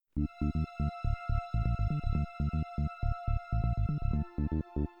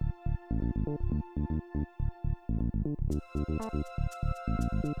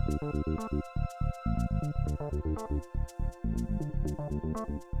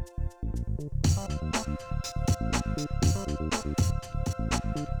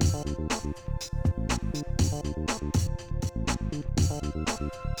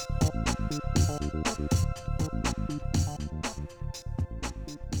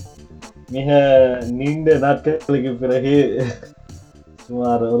மிக நீண்ட நாட்களுக்கு பிறகு,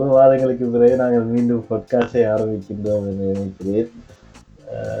 சுமார் 1 மாதங்களுக்கு பிறகு நாங்கள் மீண்டும் பாட்காஸ்டை ஆரம்பிக்கின்றோம் என்று நினைக்கிறேன்.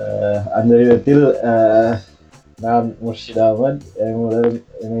 அந்த விதத்தில் நான் முர்ஷித் அஹமத், என்னுடன்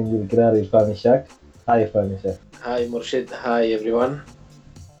இணைந்திருக்கிறார் Irfan Ishaq. Hi Irfan Ishaq. Hi Murshid. Hi everyone.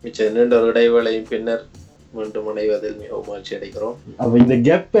 மிச்ச நீண்ட ஒரு இடைவேளையின் பின்னர் மீண்டும் இணைவதில் மிகவும் மகிழ்ச்சி அடைகிறோம். அப்ப இந்த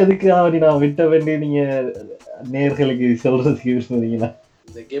கேப் எதுக்கு நான் விட்ட வேண்டிய நீங்க நேயர்களுக்கு சொல்றதுக்கு விரும்புறீங்களா?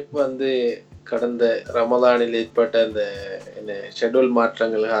 இந்த கேப் கடந்த ரமலானில் ஏற்பட்ட அந்த ஷெட்யூல்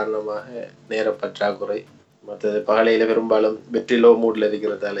மாற்றங்கள் காரணமாக நேர பற்றாக்குறை, மற்றது பகலையில பெரும்பாலும் பெட்ரிலோ மூட்ல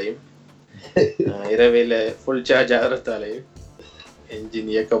இருக்கிறதாலையும் இரவையில ஃபுல் சார்ஜ் ஆகிறதாலையும்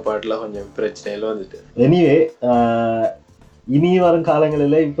என்ஜின் இயக்கப்பாட்டுல கொஞ்சம் பிரச்சனைகள் வந்துட்டு. எனிவே இனி வரும்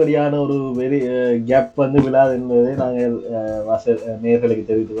காலங்களில் இப்படியான ஒரு கேப் விழாது என்பதை நாங்கள் நேயர்களுக்கு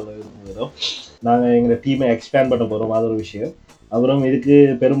தெரிவித்துக் கொள்ள விரும்புகிறோம். நாங்கள் எங்களை டீமை எக்ஸ்பேண்ட் பண்ண போகிறோம், அது ஒரு விஷயம். அப்புறம் இதுக்கு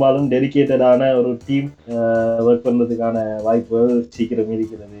பெரும்பாலும் டெடிக்கேட்டடான ஒரு டீம் ஒர்க் பண்ணுறதுக்கான வாய்ப்புகள் சீக்கிரம்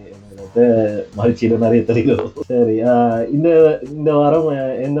இருக்கிறது என்கிறத மகிழ்ச்சியில் நிறைய தெரிகிறோம். சரி, இந்த வாரம்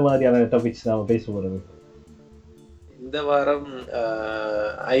எந்த மாதிரியான டாபிக்ஸ் நாம் பேச போகிறது? இந்த வாரம்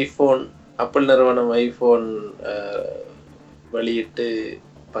ஐஃபோன், ஆப்பிள் நிறுவனம் ஐஃபோன் வெளியிட்டு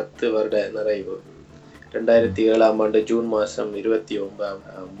 10 வருட நிறைவு. 2007 ஜூன் மாதம் 29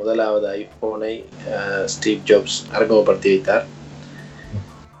 முதலாவது ஐஃபோனை ஸ்டீவ் ஜாப்ஸ் அறிமுகப்படுத்தி வைத்தார்.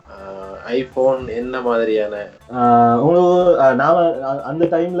 ஐஃபோன் என்ன மாதிரியான நாம அந்த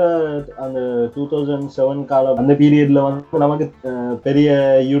டைம்ல அந்த 2007 காலம், அந்த பீரியட்ல நமக்கு பெரிய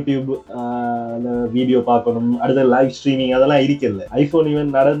யூடியூப் வீடியோ பார்க்கணும், அடுத்த லைவ் ஸ்ட்ரீமிங் அதெல்லாம் இருக்கல. ஐபோன்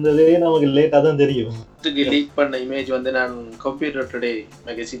ஈவென்ட் நடந்ததே நமக்கு லேட்டா தான் தெரியும். லீக் பண்ண இமேஜ் நான் கம்ப்யூட்டர் டுடே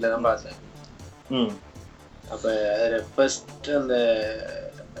மேகசின்ல தான் பார்த்தேன். அப்ப ஃபர்ஸ்ட் அந்த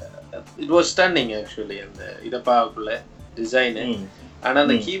இட் வாஸ் ஸ்டன்னிங் ஆக்சுவலி. அந்த இதை பார்க்கக்குள்ள டிசைனு, ஆனா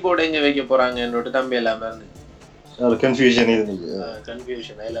அந்த கீபோர்டு எங்க வைக்க போறாங்கன்னு நம்பி எல்லாமே இருந்துச்சு.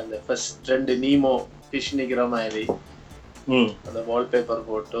 கன்ஃபியூஷன். அதுல அந்த ஃபர்ஸ்ட் 2 நீமோ ஃபிஷ் நிக்கிற மாதிரி அந்த வால்பேப்பர்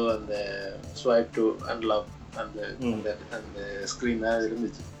போட்டு அந்த ஸ்வைப் டு அன்லாக் அந்த அந்த ஸ்கிரீன் தான்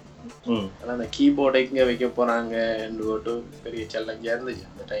இருந்துச்சு. ஆனா அந்த கீபோர்டு எங்க வைக்க போறாங்கன்னு போட்டு பெரிய சேலஞ்சா இருந்துச்சு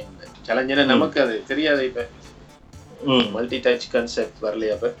அந்த டைம்ல. சேலஞ்சுன்னா நமக்கு அது தெரியாது. இப்ப மல்டி டச் கான்செப்ட்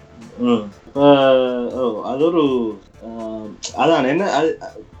வரலையா? அப்ப அது ஒரு அதான் என்ன,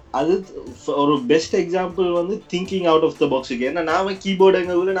 அது ஒரு best example thinking out of the பாக்ஸுக்கு. ஏன்னா நாம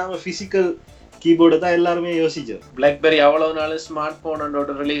கீபோர்டுங்க நாம பிசிக்கல் கீபோர்டை தான் எல்லாருமே யோசிச்சோம். பிளாக்பெரி அவ்வளவு நாள் ஸ்மார்ட்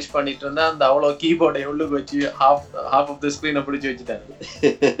போனோட ரிலீஸ் பண்ணிட்டு இருந்தா அந்த அவ்வளவு கீபோர்டை உள்ளுக்கு வச்சு ஹாஃப் ஆஃப் த ஸ்கிரீனை பிடிச்சி வச்சுட்டாங்க.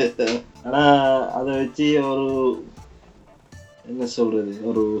 ஆனா அதை வச்சு ஒரு என்ன சொல்றது,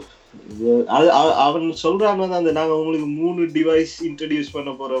 ஒரு அவன் சொல்றான் அந்த நாங்க உங்களுக்கு 3 டிவைஸ் இன்ட்ரடியூஸ்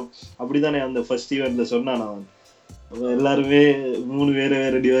பண்ண போறோம் அப்படித்தானே அந்த ஃபர்ஸ்ட் ஈவென்ட்ல சொன்னான் அவன். எல்லாருமே 3 வேற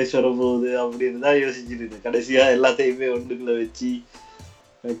டிவைஸ் வர போகுது அப்படின்னு தான் யோசிச்சுட்டு இருக்கு. கடைசியா எல்லாத்தையுமே ஒன்றுக்குள்ள வச்சு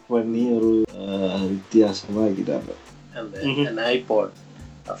பேக் பண்ணி ஒரு வித்தியாசமா ஆக்கிட்டாங்க. அந்த ஐபாட்,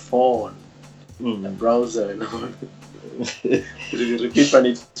 ஃபோன், ப்ரௌசர் ரிப்பீட்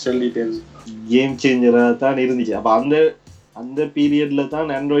பண்ணி சொல்லிட்டேன். கேம் சேஞ்சரா தான் இருந்துச்சு. அப்ப அந்த பீரியட்ல தான்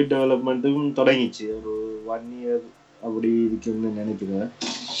ஆண்ட்ராய்ட் டெவலப்மெண்ட்டும் தொடங்கிச்சு. ஒரு 1 இயர் அப்படி இருக்குன்னு நினைக்கிறேன்.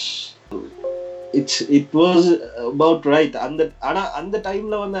 It was about right. ஆனா அந்த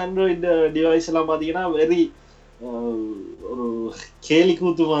டைம்ல ஆண்ட்ராய்டு டிவைஸ் எல்லாம் பாத்தீங்கன்னா வெரி ஒரு கேலி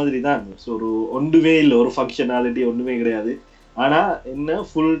கூத்து மாதிரி தான். ஒரு ஒன்றுமே இல்லை, ஒரு ஃபங்க்ஷனாலிட்டி ஒன்றுமே கிடையாது. ஆனா என்ன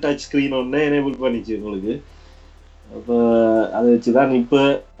ஃபுல் டச் ஸ்கிரீன் ஒன்று எனேபிள் பண்ணிச்சு உங்களுக்கு. அப்போ அதை வச்சுதான் இப்போ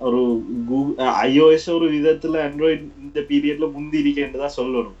ஒரு iOS ஒரு விதத்துல ஆண்ட்ராய்டு இந்த பீரியட்ல முந்தி இருக்கேன்னு தான்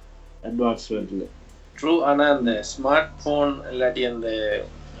சொல்லணும் அட்வான்ஸ்மெண்ட்ல. ட்ரூ. ஆனா அந்த ஸ்மார்ட் போன் இல்லாட்டி அந்த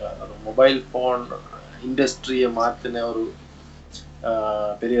மொபைல் போன் இண்டஸ்ட்ரியை மாத்தின ஒரு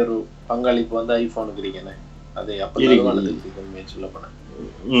பெரிய ஒரு பங்களிப்பு ஐபோனுக்கு இருக்கேன். அது அப்போ சொல்ல போனேன்.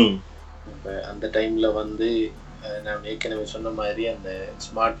 இப்போ அந்த டைம்ல நான் ஏற்கனவே சொன்ன மாதிரி அந்த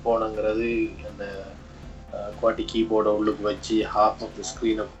ஸ்மார்ட் போனுங்கிறது அந்த குவாட்டி கீபோர்டை உள்ளுக்கு வச்சு ஹாஃப் ஆஃப் த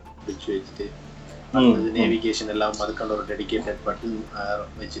ஸ்க்ரீனை பிடிச்சி வச்சுட்டு நேவிகேஷன் எல்லாம் அதுக்கான ஒரு டெடிக்கேட்டட் பட்டன்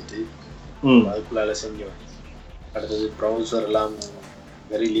வச்சுட்டு அதுக்குள்ளால செஞ்சோம். அடுத்தது ப்ரௌசர் எல்லாம்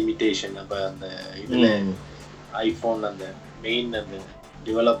வெரி லிமிட்டேஷன். அப்போ அந்த இதில் ஐஃபோன் அந்த மெயின் அந்த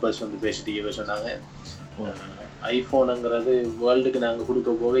டெவலப்பர்ஸ் வந்து பேசிட்டு சொன்னாங்க ஐஃபோனுங்கிறது வேர்ல்டுக்கு நாங்கள்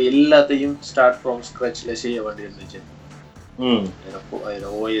கொடுக்க போக எல்லாத்தையும் ஸ்டார்ட் ஃப்ரம் ஸ்க்ராட்சில் செய்ய வேண்டியிருந்துச்சு.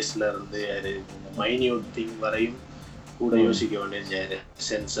 ஓஎஸ்ல இருந்து மைன்யூட் திங் வரையும் கூட யோசிக்க வேண்டியிருந்தாரு.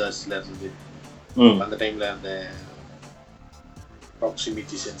 சென்சர்ஸ்ல இருந்து அந்த டைம்ல அந்த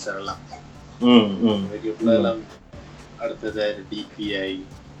ப்ராக்சிமிட்டி சென்சர் எல்லாம் எல்லாம் அடுத்தது டிபிஐ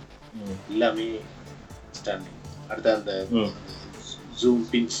எல்லாமே ஸ்டாண்டிங். அடுத்து அந்த ஜூம்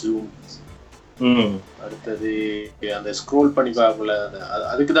பின் ஜூம் அடுத்தது அந்த ஸ்க்ரோல் பண்ணி பார்க்கல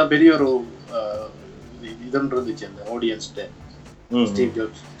அதுக்கு தான் பெரிய ஒரு இதம் இருந்துச்சு அந்த ஆடியன்ஸ்கிட்ட. ஸ்டீவ்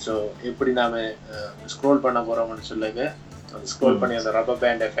ஜாப்ஸ் ஸோ எப்படி நாம ஸ்க்ரோல் பண்ண போறோம்னு சொல்லுங்க அந்த ஸ்க்ரோல் பண்ணி அந்த ரப்பர்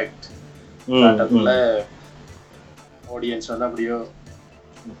பேண்ட் எஃபெக்ட் காட்டக்குள்ள ஆடியன்ஸ் வந்து அப்படியோ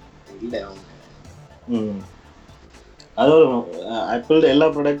இல்லை அவங்க. அது ஆப்பிள் எல்லா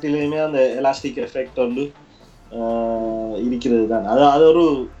ப்ராடக்ட்லேயுமே அந்த எலாஸ்டிக் எஃபெக்ட் வந்து இருக்கிறது தான். அது ஒரு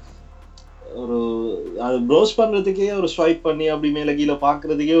ஒரு அது ப்ரௌஸ் பண்றதுக்கே ஒரு ஸ்வைப் பண்ணி அப்படி மேல கீழே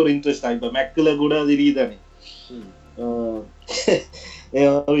பாக்குறதுக்கே ஒரு இன்ட்ரெஸ்ட் ஆகும். இப்போ மேக்ல கூட அது இருக்குதானே.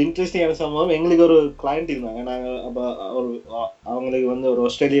 ஒரு இன்ட்ரெஸ்டிங்கான சம்பவம், எங்களுக்கு ஒரு கிளையண்ட் இருந்தாங்க. நாங்கள் அப்போ ஒரு அவங்களுக்கு வந்து ஒரு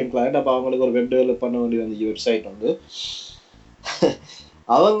ஆஸ்திரேலியன் கிளையண்ட். அப்போ அவங்களுக்கு ஒரு வெப் டெவலப் பண்ண வேண்டிய வந்து வெப்சைட் வந்து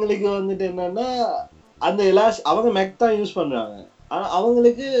அவங்களுக்கு வந்துட்டு என்னன்னா அந்த அவங்க மேக் தான் யூஸ் பண்றாங்க. ஆனா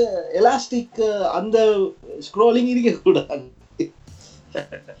அவங்களுக்கு எலாஸ்டிக் அந்த ஸ்க்ரோலிங் இருக்கக்கூடாது.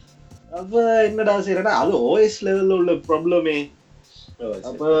 அப்ப என்னடா செய்யறா அது ஓஎஸ் லெவல்ல உள்ள ப்ராப்ளமே.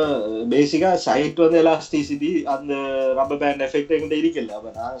 அப்ப பேசிக்கா சைட் வந்து எலாஸ்டிசிட்டி அந்த ரப்பர் பேண்ட் எஃபெக்ட் எங்கிட்ட இருக்கல.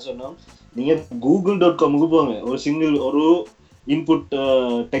 அப்ப நான் சொன்னோம் நீங்க google.comக்கு போங்க, ஒரு இன்புட்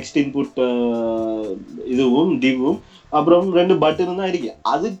டெக்ஸ்ட் இன்புட் இதுவும் டிவும் அப்புறம் 2 பட்டன் தான் இருக்கு.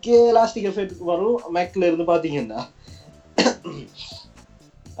 அதுக்கே எலாஸ்டிக் எஃபெக்ட் வரும் மேக்ல இருந்து பாத்தீங்கன்னா.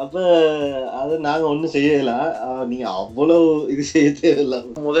 அப்ப அது நாங்க ஒண்ணும் செய்யல. நீங்க அவ்வளவு இது செய்ய தேவையில்ல.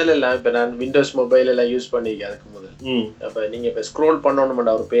 முதல்ல எல்லாம் இப்ப நான் விண்டோஸ் மொபைல் எல்லாம் யூஸ் பண்ணிருக்கேன். அதுக்கு முதல் அப்ப நீங்க இப்ப ஸ்க்ரோல்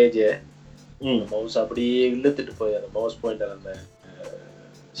பண்ணணும்டா ஒரு பேஜ் மவுஸ் அப்படியே இழுத்துட்டு போய் அந்த மவுஸ் பாயிண்டர் அந்த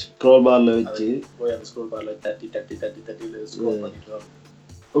ஸ்க்ரோல் பார்ல வச்சு போய் அந்த ஸ்க்ரோல் பார்ல தட்டி தட்டி தட்டி தட்டி ஸ்க்ரோல் பண்ணிட்டு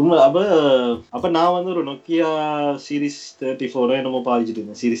உண்மை. அப்ப நான் வந்து ஒரு நோக்கியா சீரிஸ் 34 என்னமோ பாதிச்சுட்டு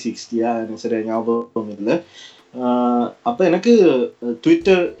இருந்தேன். சீரிஸ் 60 எனக்கு சரியா ஞாபகம் இல்லை. அப்ப எனக்கு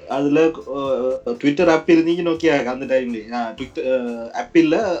ட்விட்டர் அதுல ட்விட்டர் ஆப் இருந்தீங்க நோக்கியா அந்த டைம்ல ட்விட்டர் ஆப்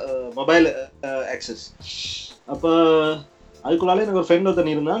இல்ல மொபைல் ஆக்சஸ். அப்ப அதுக்குள்ளால எனக்கு ஒரு ஃப்ரெண்ட்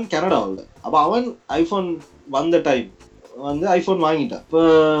ஒருத்தன் இருந்தான் கனடாவில். அப்ப அவன் ஐபோன் வந்த டைம் வந்து ஐபோன் வாங்கிட்டான். இப்போ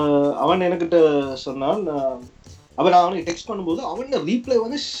அவன் எனக்கிட்ட சொன்னான். அப்ப நான் அவனுக்கு டெக்ஸ்ட் பண்ணும்போது அவனோட ரீப்ளை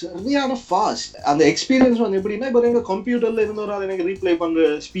வந்து சரியான ஃபாஸ்ட். அந்த எக்ஸ்பீரியன்ஸ் வந்து எப்படின்னா இப்போ எங்க கம்ப்யூட்டர்ல இருந்தவரால் எனக்கு ரீப்ளை பண்ற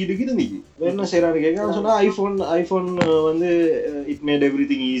ஸ்பீடுக்கு இருந்துச்சு. என்ன செய்யறான்னு கேட்க சொன்னா ஐபோன் வந்து it made every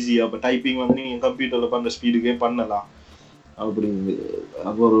thing easy. அப்போ டைப்பிங் வந்து நீங்க கம்ப்யூட்டர்ல பண்ற ஸ்பீடுக்கே பண்ணலாம் அப்படின்னு.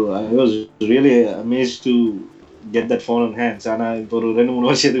 அப்போ ஒரு I was really amazed to get that phone on hands. ஆனா இப்போ ஒரு 2-3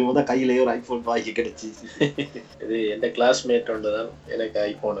 வருஷத்துக்கு முதல் கையிலேயே ஒரு ஐபோன் வாங்கி கிடைச்சி. இது எந்த கிளாஸ்மேட் ஒன்று தான் எனக்கு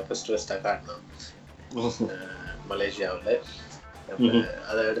ஐபோனை ஃபர்ஸ்ட் காட்டினான் மலேசியாவில்.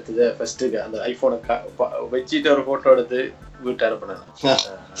 அதை எடுத்தது ஃபர்ஸ்ட் அந்த ஐபோனை வச்சுட்டு ஒரு போட்டோ எடுத்து வீட்டு அனுப்பினேன்.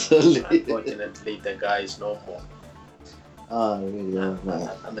 Unfortunately the guy is no more.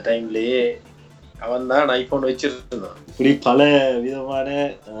 அந்த டைம்லயே அவன் தான் ஐபோன் வச்சிருந்தான். இப்படி பல விதமான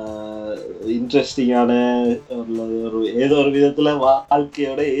இன்ட்ரெஸ்டிங்கான ஒரு ஏதோ ஒரு விதத்துல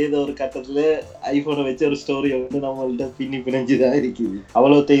வாழ்க்கையோட ஏதோ ஒரு கட்டத்துல ஐபோனை வச்ச ஒரு ஸ்டோரி வந்து நம்மள்ட்ட பிணைஞ்சுதான் இருக்குது.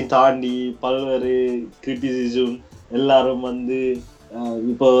 அவ்வளோத்தையும் தாண்டி பல்வேறு கிரிட்டிசிசம் எல்லாரும் வந்து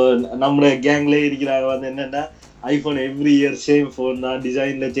இப்போ நம்ம கேங்ல இருக்கிறாங்க வந்து என்னன்னா iPhone every year same phone தான்,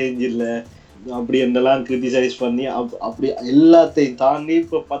 டிசைன்ல சேஞ்ச் இல்லை அப்படி என்னெல்லாம் கிரிட்டிசைஸ் பண்ணி அப்படி எல்லாத்தையும் தாண்டி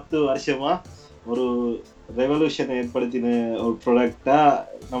இப்போ 10 வருஷமா ஒரு ரெவல்யூஷன் ஏற்படுத்தின ஒரு ப்ராடக்டா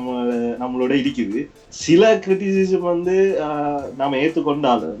நம்மளோட இருக்குது. சில கிரிட்டிசிசம் வந்து நாம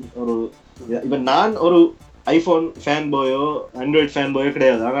ஏற்றுக்கொண்டாலும் ஒரு இப்ப நான் ஒரு iPhone fan Payo Android fan Payo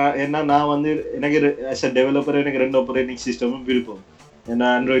கிடையாது. ஆனா ஏன்னா நான் வந்து எனக்கு ஆஸ் அ டெவலப்பர் எனக்கு 2 ஆப்பரேட்டிங் சிஸ்டமும் விருப்பம். ஏன்னா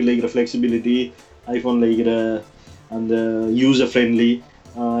ஆண்ட்ராய்டில் இருக்கிற ஃப்ளெக்சிபிலிட்டி, ஐபோனில் இருக்கிற அந்த யூசர் ஃப்ரெண்ட்லி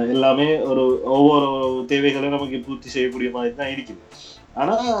எல்லாமே ஒரு ஒவ்வொரு தேவைகளும் நமக்கு பூர்த்தி செய்யக்கூடிய மாதிரி தான் இருக்குது.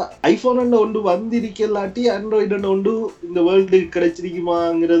 ஆனா ஐபோன் ஒன்று வந்திருக்கலாட்டி ஆண்ட்ராய்டு ஒன்று இந்த வேர்ல்டு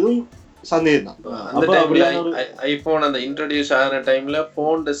கிடைச்சிருக்குமாங்கிறதும் சந்தேகம் தான். ஐபோன் அந்த இன்ட்ரோடியூஸ் ஆகிற டைம்ல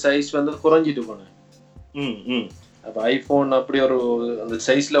போன் சைஸ் வந்து குறைஞ்சிட்டு போனேன். அப்ப ஐபோன் அப்படி ஒரு அந்த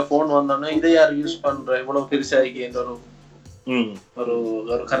சைஸ்ல போன் வந்தோன்னா இதை யார் யூஸ் பண்ற இவ்வளவு பெருசாகின்ற ஒரு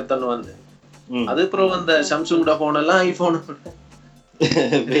ஒரு கருத்தன் வந்து அதுக்கப்புறம் அந்த சாம்சங்கோட போன் எல்லாம் ஐபோன்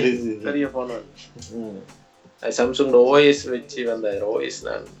பெரிய போன் வந்து சாம்சங்கோட ஓஎஸ் வச்சு வந்த ஓஎஸ்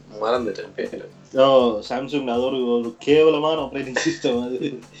நான் மறந்துட்டேன் பேரு. சாம்சங் அது ஒரு கேவலமான ஆப்ரேட்டிங் சிஸ்டம் அது.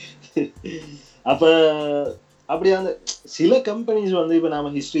 அப்ப அப்படியே அந்த சில கம்பெனிஸ் வந்து இப்ப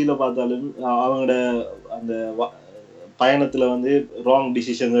நாம ஹிஸ்டரியில பார்த்தாலும் அவங்களோட அந்த பயணத்துல வந்து ராங்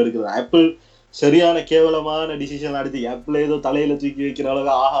டிசிஷன் எடுக்குது. ஆப்பிள் சரியான கேவலமான டிசிஷன் எடுத்து ஆப்பிள் ஏதோ தலையில தூக்கி வைக்கிற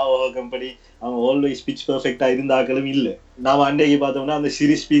அளவுக்கு ஆஹா ஓஹோ கம்பெனி அவங்க ஆல்வேஸ் பிச் பெர்ஃபெக்டா இருந்தாக்களும் இல்லை. நாம அன்றைக்கு பார்த்தோம்னா அந்த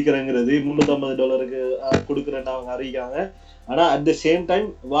சிரி ஸ்பீக்கருங்கிறது $350 கொடுக்குறேன்னு அவங்க அறிவிக்காங்க. ஆனா at the same time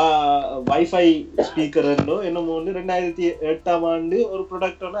wifi speaker என்னமோ 2008 ஒரு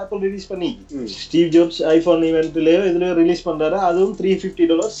ப்ராடக்ட் ஒன்று ஆப்பிள் ரிலீஸ் பண்ணி ஸ்டீவ் ஜாப்ஸ் ஐபோன் ஈவெண்ட்லயோ இதுலயோ ரிலீஸ் பண்றாரு. அதுவும்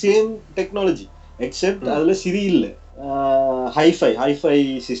 $350 சேம் டெக்னாலஜி எக்ஸெப்ட் அதுல சிரி இல்லை, ஹைஃபை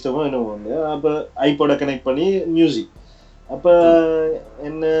சிஸ்டமும் என்னமோ ஒன்று. அப்போ ஐபோட கனெக்ட் பண்ணி மியூசிக். அப்ப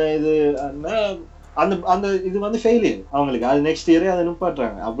என்ன இது அந்த அந்த இது வந்து ஃபெயிலியர் அவங்களுக்கு. அது நெக்ஸ்ட் இயரே அதை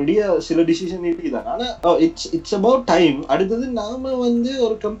நிப்பாட்டுறாங்க. அப்படியே சில டிசிஷன் இருக்குதான். ஆனா இட்ஸ் அபவுட் டைம். அடுத்தது நாம வந்து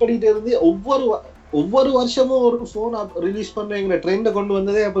ஒரு கம்பெனிட்ட இருந்து ஒவ்வொரு வருஷமும் ஒரு போன் ரிலீஸ் பண்றீங்க ட்ரெண்டை கொண்டு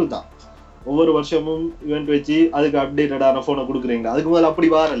வந்ததே ஆப்பிள் தான். ஒவ்வொரு வருஷமும் ஈவெண்ட் வச்சு அதுக்கு அப்டேட்டடான போனை கொடுக்குறீங்க. அதுக்கு முதல்ல அப்படி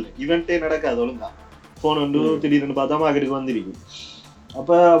வாரல, ஈவெண்ட்டே நடக்காது ஒழுங்கா. போன் வந்து திடீர்னு பார்த்தா மார்க்கெட்டுக்கு வந்துருக்கு.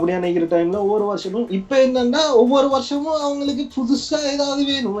 அப்ப அப்படியே நினைக்கிற டைம்ல ஒவ்வொரு வருஷமும் இப்ப என்னன்னா ஒவ்வொரு வருஷமும் அவங்களுக்கு புதுசா ஏதாவது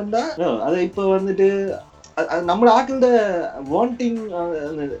வேணும்டா. அதை இப்ப வந்துட்டு நம்ம ஆக்களோட வாண்டிங்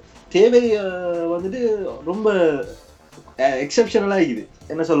தேவை வந்துட்டு ரொம்ப எக்ஸெப்ஷனலா இருக்குது.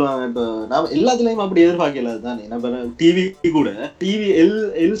 என்ன சொல்லுவாங்க, இப்போ நாம எல்லாத்துலயும் அப்படி எதிர்பார்க்கல. அதுதானே நம்ம டிவி கூட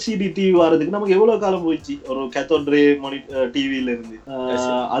எல்சிடி டிவி வரதுக்கு நமக்கு எவ்வளவு காலம் போயிடுச்சு. ஒரு கேத்தோட் ரே டிவில இருந்து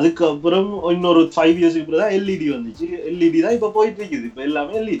அதுக்கப்புறம் இன்னொரு 5 இயர்ஸ்க்கு தான் எல்இடி வந்துச்சு. எல்இடி தான் இப்ப போயிட்டு இருக்குது. இப்ப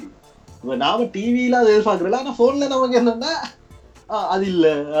எல்லாமே எல்இடி. இப்ப நாம டிவில அதை எதிர்பார்க்கறல. ஆனா போன்ல நமக்கு என்னன்னா அது இல்ல,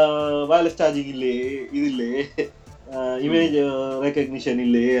 வயர்லெஸ் சார்ஜிங் இல்லையே, இது இல்லையே, இமேஜ் ரெகக்னிஷன்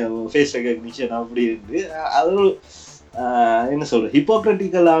இல்லையே, ஃபேஸ் ரெகக்னிஷன் அப்படி இருந்து அது ஒரு என்ன சொல்ற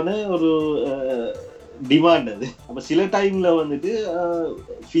ஹிப்போக்ரட்டிக்கலான ஒரு டிமாண்ட் அது. அப்ப சில டைம்ல வந்துட்டு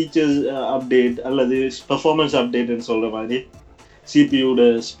ஃபீச்சர்ஸ் அப்டேட் அல்லது பெர்ஃபார்மன்ஸ் அப்டேட்னு சொல்ற மாதிரி சிபியூட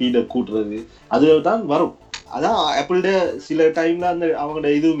ஸ்பீடை கூட்டுறது அது தான் வரும். அதான் ஆப்பிள்ட சில டைம்ல அந்த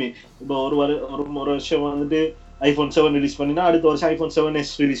அவங்களோட இதுவுமே இப்போ ஒரு வருஷம் வந்துட்டு ஐபோன் 7 ரிலீஸ் பண்ணினா அடுத்த வருஷம் ஐபோன்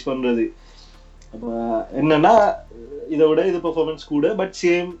 7s ரிலீஸ் பண்றது. அப்ப என்னன்னா இதை விட இது பெர்ஃபார்மன்ஸ் கூட, பட்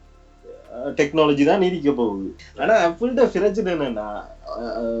சேம் டெக்னாலஜி தான் நீடிக்க போகுது. ஆனா ஆப்பிள்ட பிரச்சனை என்னன்னா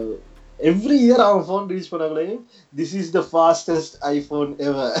எவ்ரி இயர் அவன் போன் ரிலீஸ் பண்ணாங்களையும் this is the fastest iPhone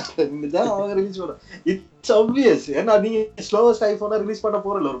ever தான் அவங்க ரிலீஸ் பண்ண. It's obvious. ஏன்னா நீங்க ஸ்லோவஸ்ட் ஐபோனை ரிலீஸ் பண்ண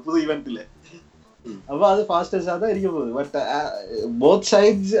போறல ஒரு புது ஈவெண்ட்ல. அப்ப அது ஃபாஸ்டஸ்டா தான் இருக்க போகுது. பட் போத்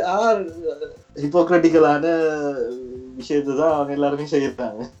சைட்ஸ் ஆர் ஹிப்போக்ரட்டிக்கலான விஷயத்தை தான் அவங்க எல்லாருமே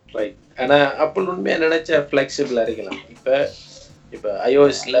செய்யறாங்க. ரைட். ஆனா ஆப்பிள் உண்மையா நினைச்சா ஃபிளெக்சிபிளா இருக்கலாம். இப்ப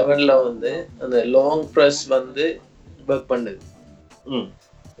iOS 11ல வந்து அந்த லாங் பிரஸ் வந்து ஒர்க் பண்ணுது.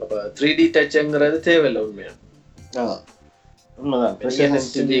 அப்ப 3D டச்ங்கிறது தேவையில்லை உண்மையா. என்ன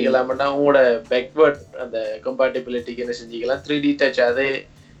செஞ்சுக்கலாம்னா உங்களோட பேக்வர்ட் அந்த கம்பேட்டிபிலிட்டிக்கு என்ன செஞ்சுக்கலாம், 3D டச் அதே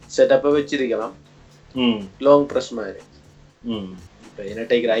செட்டப்பை வச்சிருக்கலாம் லாங் பிரஸ் மாதிரி. இப்ப என்ன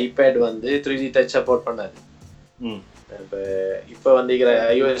இருக்கிற ஐபேட் வந்து 3D டச் சப்போர்ட் பண்ணாது. இப்ப வந்து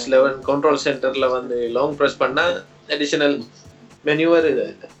iOS 11 கண்ட்ரோல் சென்டர்ல வந்து லாங் பிரஸ் பண்ணா அடிஷனல் மெனு வருது.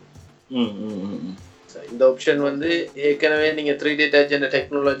 இந்த ஆப்ஷன் வந்து ஏற்கனவே நீங்க 3D டச் என்ற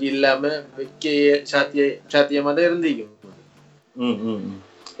டெக்னாலஜி இல்லாம வைக்க சாத்தியமா தான் இருந்தீங்க.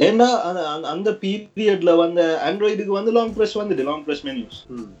 ஏன்னா அந்த பீரியட்ல வந்து ஆண்ட்ராய்டுக்கு வந்து லாங் பிரஸ் வந்துட்டு லாங் பிரஸ் மெனுஸ்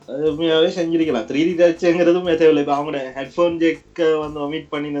உண்மையாவே செஞ்சிருக்கலாம். 3D டச்ங்கிறதும் தேவையில்லை. இப்போ அவங்க ஹெட்ஃபோன் ஜெக்க வந்து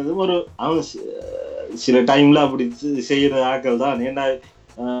ஒமிட் பண்ணினதும் ஒரு அவங்க சில டைம்ல அப்படி செய்யற ஆக்கள் தான். ஏன்னா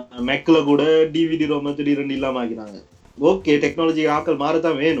மெக்ல கூட டிவிடி ரோம் திடீரெண்டு இல்லாம ஆக்கினாங்க. ஓகே, டெக்னாலஜி ஆக்கள்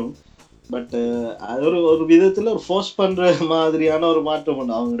மாறத்தான் வேணும். பட் அது ஒரு விதத்துல ஒரு ஃபோர்ஸ் பண்ற மாதிரியான ஒரு மாற்றம்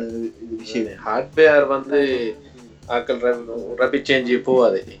ஒண்ணு அவங்களோட விஷயம். ஹார்ட்வேர் வந்து ஆக்கள் ரேபிட் சேஞ்ச்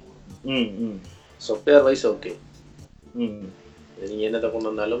போவாது. சாஃப்ட்வேர் வைஸ் ஓகே, நீங்க என்னத்தை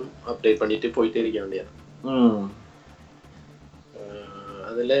கொண்டு வந்தாலும் அப்டேட் பண்ணிட்டு போயிட்டே இருக்க வேண்டியது.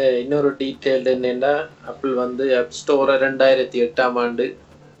 அதுல இன்னொரு டீட்டெயில் என்னன்னா ஆப்பிள் வந்து ஆப் ஸ்டோரை 2008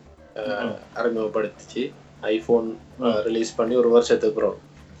 அறிமுகப்படுத்திச்சு. ஐபோன் ரிலீஸ் பண்ணி ஒரு வருஷத்துக்கு அப்புறம்.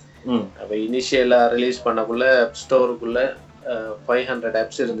 அப்ப இனிஷியலா ரிலீஸ் பண்ணக்குள்ள ஆப் ஸ்டோருக்குள்ள 500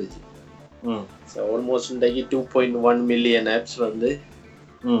 ஆப்ஸ் இருந்துச்சு. ஆல்மோஸ்ட் இன்றைக்கு 2.1 மில்லியன் ஆப்ஸ் வந்து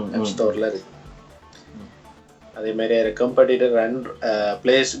ஆப் ஸ்டோர்ல இருக்கு. அதே மாதிரி கம்பெடிட்டர்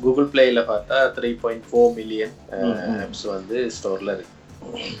பிளேஸ் கூகுள் பிளேல பார்த்தா 3.4 மில்லியன் ஆப்ஸ் வந்து ஸ்டோர்ல இருக்கு.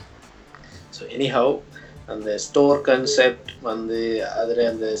 ஸோ எனிஹவ் அந்த ஸ்டோர் கன்செப்ட் வந்து அதில்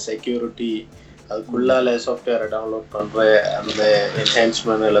அந்த செக்யூரிட்டி அதுக்குள்ளால சாஃப்ட்வேரை டவுன்லோட் பண்ற அந்த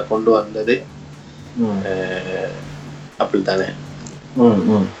என்ஹான்ஸ்மெண்ட்ல கொண்டு வந்தது ஆப்பிள் தானே.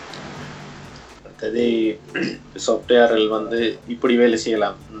 அடுத்தது சாஃப்ட்வேர்கள் வந்து இப்படி வேலை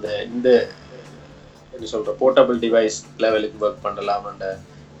செய்யலாம், இந்த இந்த என்ன சொல்ற போர்ட்டபிள் டிவைஸ் லெவலுக்கு ஒர்க் பண்ணலாம்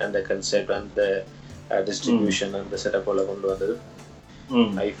அந்த கன்செப்ட், அந்த டிஸ்ட்ரிபியூஷன், அந்த செட்டப்போல கொண்டு வந்தது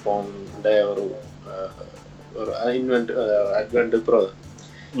ஐஃபோன் ஒரு ஒரு அட்வென்ட் ப்ரோ.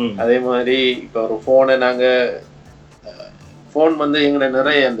 அதே மாதிரி இப்போ ஒரு ஃபோனை ஃபோன் வந்து எங்களை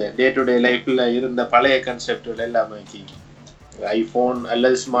நிறைய அந்த டே டு டே லைஃப்ல இருந்த பழைய கன்செப்டுகள் எல்லாமே ஐஃபோன்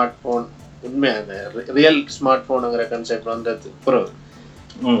அல்லது ஸ்மார்ட் ஃபோன் உண்மையான ரியல் ஸ்மார்ட் ஃபோனுங்கிற கன்செப்ட் வந்தது பிறகு.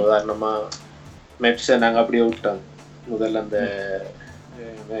 உதாரணமா மெட்ஸை நாங்கள் அப்படியே விட்டோம். முதல்ல அந்த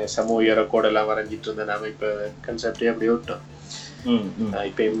சமூக ரெக்கார்டெல்லாம் வரைஞ்சிட்டு இருந்த நாம இப்போ கன்செப்டே அப்படியே விட்டோம்.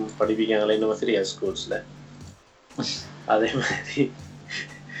 இப்பயும் படிப்பிக்காங்களே இன்னும் தெரியாது ஸ்கூல்ஸில். அதே மாதிரி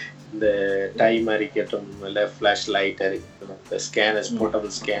இந்த டைம் அறிக்கட்டும், இல்லை ஃப்ளாஷ் லைட் அறிக்கட்டும், இந்த scanners,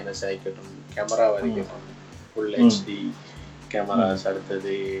 portable scanners அறிக்கட்டும், camera அறிக்கட்டும், full HD cameras,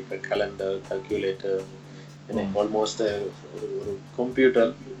 அடுத்தது இப்போ கலண்டர், கல்குலேட்டர், ஆல்மோஸ்ட் ஒரு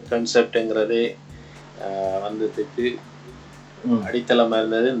கம்ப்யூட்டர் கன்செப்டுங்கிறதே வந்ததுக்கு அடித்தளமாக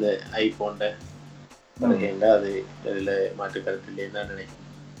இருந்தது இந்த ஐஃபோன்ட. அது இதில் மாற்று கருத்து இல்லைன்னு நினைக்கிறேன்.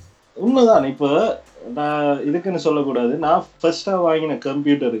 உண்மைதான். இப்போ நான் இதுக்குன்னு சொல்லக்கூடாது, நான் ஃபர்ஸ்டா வாங்கின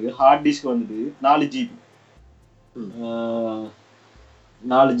கம்ப்யூட்டருக்கு ஹார்ட் டிஸ்க் வந்துட்டு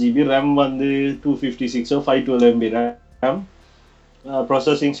 4 GB ரேம் வந்து 256 512 MB ரேம்.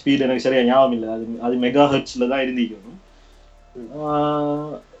 ப்ராசஸிங் ஸ்பீட் எனக்கு சரியா ஞாபகம் இல்லை, அது மெகா ஹெர்ட்ஸ்ல தான் இருந்திக்கணும்.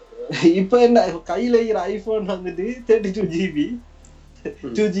 இப்போ என்ன கையில இருக்கிற ஐஃபோன் வந்துட்டு 32 GB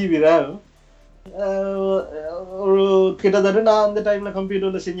 2 GB ரேம். ஒரு கிட்டத்தட்ட நான் அந்த டைம்ல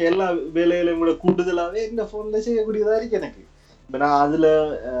கம்ப்யூட்டர்ல செஞ்ச எல்லா வேலைகளையும் கூட கூடுதலாவே இந்த போன்ல செய்யக்கூடியதா இருக்கு எனக்கு. இப்ப நான் அதுல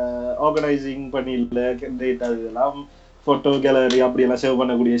ஆர்கனைசிங் பண்ணிடல, டேட்டா இதெல்லாம் போட்டோ கேலரி அப்படி எல்லாம் சேவ்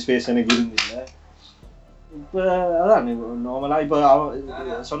பண்ணக்கூடிய ஸ்பேஸ் எனக்கு இருந்தில்ல. இப்ப அதான் நார்மலா இப்ப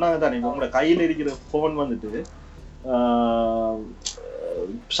சொன்னாங்க தானே, இப்ப உங்களோட கையில இருக்கிற போன் வந்துட்டு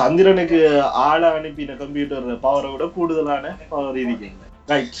சந்திரனுக்கு ஆளை அனுப்பின கம்ப்யூட்டர் பவரை விட கூடுதலான பவர் இருக்கு.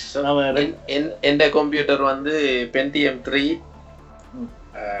 என் கம்ப்யூட்டர் வந்து Pentium 3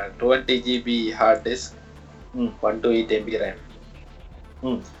 20 GB hard disk 128 MB RAM.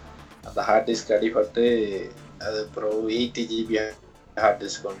 அந்த ஹார்ட் டிஸ்க் அடிபட்டு அது அப்புறம் 80 GB ஹார்ட்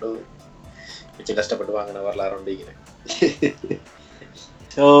டிஸ்க் கொண்டு மிச்சம் கஷ்டப்பட்டு வாங்கின வரலாறு உண்டிக்கிறேன்.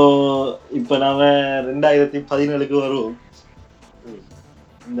 ஸோ இப்போ நாம 2017க்கு வருவோம்.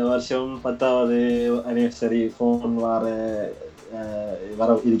 இந்த வருஷம் 10வது அனிவர்சரி ஃபோன் வர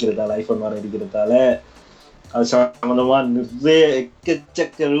இருக்கிறதால, ஐஃபோன் வர இருக்கிறதால அது சம்பந்தமா நிறைய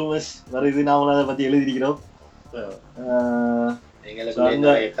எக்கச்சக்க ரூமர்ஸ் வருது. நாமளும் அதை பத்தி எழுதியிருக்கிறோம்.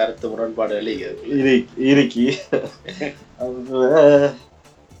 கருத்து முரண்பாடு இருக்கு.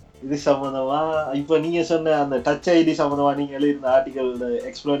 இது சம்பந்தமா இப்ப நீங்க சொன்ன அந்த டச் ஐடி சம்பந்தமா நீங்க எழுதிருந்த ஆர்டிகல்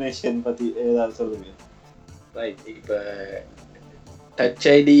எக்ஸ்பிளனேஷன் பத்தி ஏதாவது சொல்லுங்க. ரைட். இப்ப டச்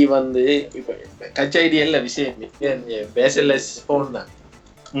ஐடி வந்து இப்ப டச் ஐடி இல்ல விஷயம், பேஸ்லெஸ் போன் தான்.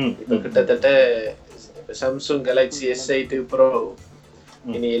 இப்ப கிட்டத்தட்ட சாம்சங் கேலக்ஸி S8 ப்ரோ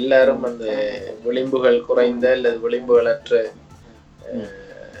இனி எல்லாரும் அந்த விளிம்புகள் குறைந்த அல்லது விளிம்புகளற்ற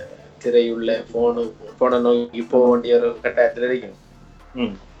திரையுள்ள போனை நோக்கி போக வேண்டிய ஒரு கட்டாயத்தில் இருக்கும்.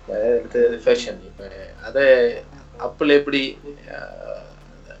 அடுத்தது ஃபேஷன். இப்ப அதை அப்பிள் எப்படி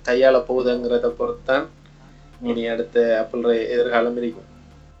கையாள போகுதுங்கிறத பொறுத்தான் இனி அடுத்த ஆப்பிள் எதிர்காலம் இருக்கும்.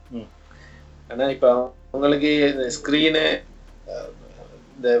 ஆனா இப்ப உங்களுக்கு இந்த ஸ்கிரீனை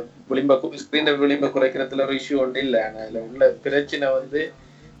இந்த ஸ்கிரீனை விளிம்ப குறைக்கிறதுல ஒரு இஷ்யூ ஒன்று இல்லை. ஆனா இதுல உள்ள பிரச்சனை வந்து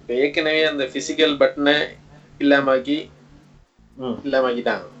இப்ப ஏற்கனவே அந்த பிசிக்கல் பட்டனை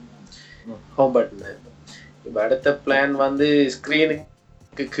இல்லாமக்கிட்டாங்க ஹோம் பட்டனை. இப்ப அடுத்த பிளான் வந்து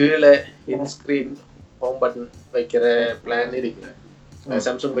ஸ்கிரீனுக்கு கீழே இன்ஸ்கிரீன் ஹோம் பட்டன் வைக்கிற பிளான் இருக்கு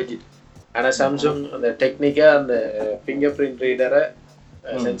சாம்சங் வச்சுட்டு. ஆனா சாம்சங் அந்த டெக்னிக்கா அந்த ஃபிங்கர் பிரிண்ட் ரீடரை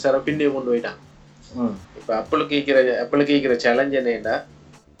சென்சாரை பின்னி கொண்டு போயிட்டான். இப்ப ஆப்பிளுக்கு கேட்கிற சேலஞ்ச் என்னன்னா,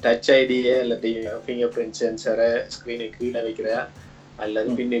 டச் ஐடியை இல்லாட்டி ஃபிங்கர் பிரிண்ட் சென்சாரை ஸ்கிரீனுக்கு கீழே வைக்கிறையா அல்லது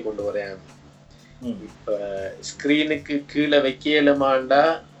பின்னி கொண்டு வரையா. இப்ப ஸ்கிரீனுக்கு கீழே வைக்கலுமாண்டா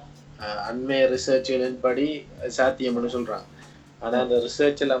அண்மைய ரிசர்ச் படி சாத்தியம்னு சொல்றாங்க. ஆனா அந்த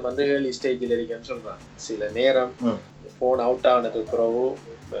ரிசர்ச் எல்லாம் வந்து ஏர்லி ஸ்டேஜில் இருக்குன்னு சொல்றாங்க. சில நேரம் போன் அவுட் ஆனது பிறகு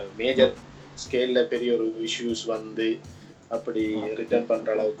மேஜர் ஸ்கேல்ல பெரிய ஒரு இஷ்யூஸ் வந்து அப்படி ரிட்டர்ன்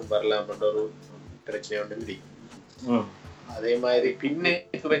பண்ற அளவுக்கு வரலாம்ன்ற ஒரு பிரச்சனை ஒன்று இருக்கு. அதே மாதிரி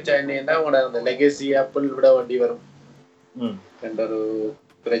பின்னுக்கு வச்சா என்னன்னா உங்களோட அந்த லெகசி ஆப்பிள் விட வண்டி வரும் என்ற ஒரு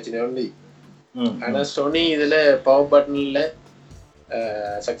பிரச்சனை ஒன்று. ஆனா சோனி இதுல பவர் பட்டன்ல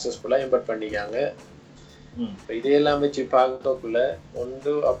சக்சஸ்ஃபுல்லா இம்போர்ட் பண்ணிக்காங்க. இதையெல்லாம் வச்சு பார்க்கக்குள்ள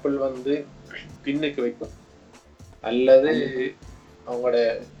ஒன்று ஆப்பிள் வந்து பின்னுக்கு வைக்கும் அல்லது அவங்களோட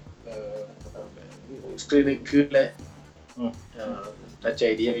ஸ்க்ரீனுக்கு கீழே ம். டச்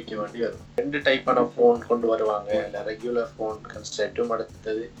ஐடியை வைக்க வேண்டி வரும். 2 டைப்பான ஃபோன் கொண்டு வருவாங்க. இல்லை ரெகுலர் ஃபோன் கன்செப்டும்,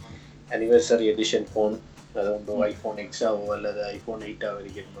 அடுத்தது அனிவர்சரி எடிஷன் ஃபோன், அது வந்து ஐஃபோன் எக்ஸாவோ அல்லது ஐஃபோன் 8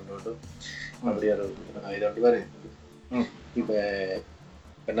 வரைக்கும் கொண்டு வந்து அப்படி ஒரு இது வந்து வரும். இப்போ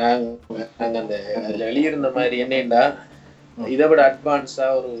நாங்கள் அந்த அதில் வெளியிருந்த மாதிரி என்னன்னா, இதை விட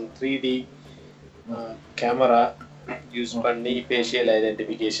அட்வான்ஸாக ஒரு 3D கேமரா யூஸ் பண்ணி ஃபேஷியல்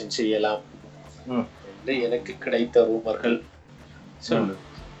ஐடென்டிஃபிகேஷன் செய்யலாம் என்று எனக்கு கிடைத்த ரூமர்கள் சொல்லு.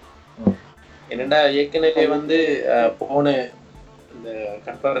 என்னடா ஏற்கனவே வந்து போன இந்த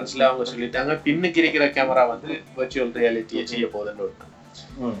கன்ஃபரன்ஸ்ல அவங்க சொல்லிட்டாங்க, பின்னுக்கு இருக்கிற கேமரா வந்து வர்ச்சுவல் ரியாலிட்டியை செய்ய போகுதுன்னு.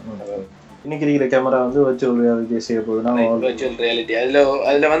 இன்னைக்கு இருக்கிற கேமரா வந்து வர்ச்சுவல் ரியாலிட்டி செய்ய போகுதுன்னா வர்ச்சுவல் ரியாலிட்டி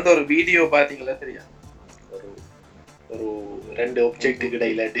அதுல வந்து ஒரு வீடியோ பாத்தீங்களா தெரியும், ஒரு 2 ஆப்ஜெக்ட்டுக்கு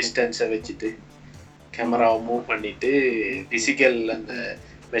இடையில டிஸ்டன்ஸை வச்சுட்டு கேமராவை மூவ் பண்ணிட்டு பிசிக்கல் அந்த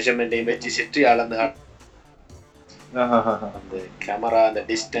மெஷர்மெண்ட்டையும் வச்சு செற்றி அளந்து அந்த கேமரா அந்த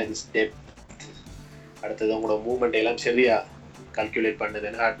டிஸ்டன்ஸ் டெப்த் அடுத்தது உங்களோட மூவ்மெண்ட் எல்லாம் சரியா கால்குலேட்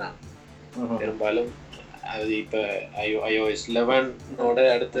பண்ணுதுன்னு காட்டினாங்க. பெரும்பாலும் அது இப்போ iOS 11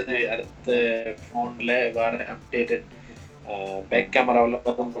 அடுத்த ஃபோனில் வர அப்டேட்டட் பேக் கேமராவில்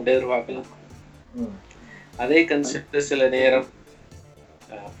கொண்டு எதிர்பார்க்கலாம். அதே கன்செப்ட் சில நேரம்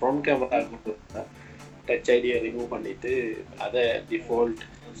ஃப்ரண்ட் கேமரா கொண்டு டச் ஐடியை ரிமூவ் பண்ணிட்டு அதை டிஃபால்ட்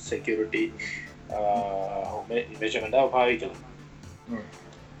செக்யூரிட்டி மெஷர்மெண்ட்டாக பாவிக்கலாம்.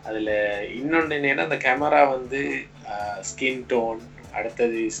 அதில் இன்னொன்று என்னன்னா, அந்த கேமரா வந்து ஸ்கின் டோன்,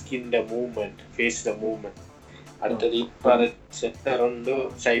 அடுத்தது ஸ்கின்ட மூவ்மெண்ட், ஃபேஸ்ட மூவ்மெண்ட், அடுத்தது இப்போ சென்டர் ஒன்று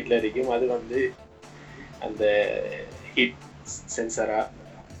சைடில் இருக்கும், அது வந்து அந்த ஹீட் சென்சராக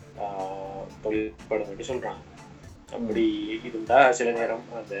தொழில்படும் சொல்கிறாங்க. அப்படி இருந்தால் சில நேரம்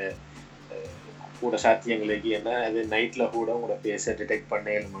அந்த கூட சாத்தியங்களுக்கு என்ன, அது நைட்டில் கூட உங்களோட ஃபேஸை டிடெக்ட் பண்ண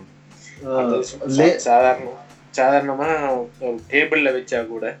சாதாரணமாக டேபிளில் வச்சா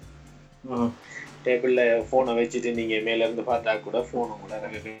கூட, டேபிளில் ஃபோனை வச்சுட்டு நீங்கள் மேலேருந்து பார்த்தா கூட ஃபோனை கூட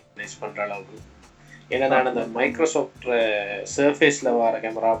ரெகக்னைஸ் பண்ணுற அளவுக்கு. ஏன்னா நான் அந்த மைக்ரோசாஃப்ட் சர்ஃபேஸில் வர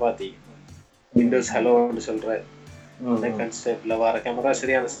கேமரா பார்த்தி விண்டோஸ் ஹலோன்னு சொல்கிற அந்த கன்செப்டில் வர கேமரா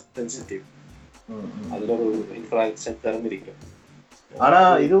சரியான சென்சிட்டிவ், அதில் ஒரு இன்ஃப்ராரெட் சென்சரும் இருக்கு.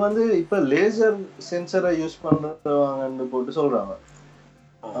 ஆனால் இது வந்து இப்போ லேசர் சென்சரை யூஸ் பண்ணுறாங்கன்னு போட்டு சொல்கிறாங்க.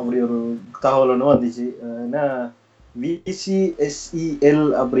 அப்படி ஒரு தகவல் ஒன்று வந்துச்சு. ஏன்னா VCSEL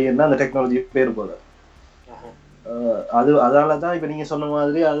அப்படின்னா அந்த டெக்னாலஜி பேர் போல. அதனால தான் இப்போ நீங்கள் சொன்ன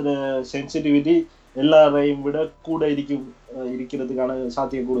மாதிரி அதில் சென்சிட்டிவிட்டி எல்லாரையும் விட கூட இருக்கிறதுக்கான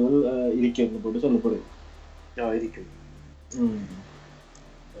சாத்தியக்கூறுகள் இருக்குன்னு போட்டு சொல்லப்படுது. இருக்கும்.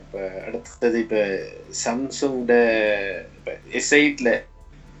 இப்போ அடுத்தது இப்போ சாம்சங்கோட இப்போ S8ல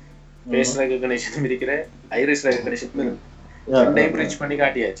ஃபேஸ் ரெகக்னிஷன் இருக்கிற ஐரிஸ் ரெகக்னிஷன் ரெண்டையும் பிரிட்ஜ் பண்ணி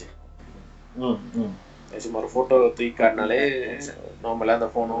காட்டியாச்சு. சும்மா ஒரு ஃபோட்டோ தூக்கி காட்டினாலே நார்மலாக அந்த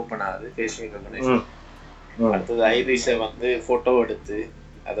ஃபோன் ஓப்பன் ஆகுது ஃபேஸ் ரெகக்னிஷன். அடுத்தது ஐரிஸை வந்து ஃபோட்டோ எடுத்து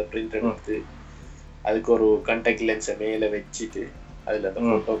அதை பிரிண்ட் எடுத்து அதுக்கு ஒரு கான்டாக்ட் லென்ஸை மேலே வச்சுட்டு அதில் அந்த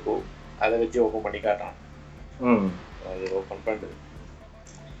ஃபோட்டோக்கு அதை வச்சு ஓப்பன் பண்ணி காட்டுறான். அது ஓப்பன் பண்ணுது.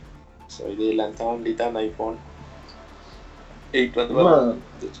 ஸோ இது எல்லாம் தாண்டி தான் ஐஃபோன் 8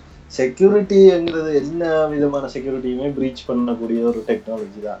 வந்து செக்யூரிட்டிங்கிறது என்ன விதமான செக்யூரிட்டியுமே ப்ரீச் பண்ணக்கூடிய ஒரு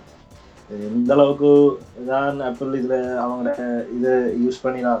டெக்னாலஜி தான். எந்த அளவுக்கு தான் ஆப்பிள் இதில் அவங்கள இதை யூஸ்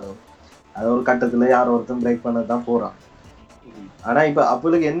பண்ணினாலும் அது ஒரு கட்டத்தில் யார் ஒருத்தரும் பிரேக் பண்ண தான் போகிறான். ஆனால் இப்போ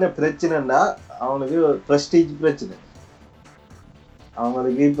ஆப்பிளுக்கு என்ன பிரச்சனைன்னா, அவங்களுக்கு ப்ரெஸ்டீஜ் பிரச்சனை.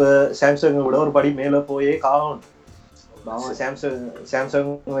 அவங்களுக்கு இப்போ சாம்சங்கை விட ஒரு படி மேலே போயே காணும். அவங்க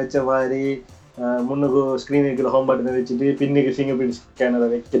சாம்சங் வச்ச மாதிரி முன்னுக்கு ஸ்க்ரீனுக்கு ஹோம் பட்டனை வச்சுட்டு பின்னுக்கு ஃபிங்கர் பிரிண்ட் ஸ்கேனரை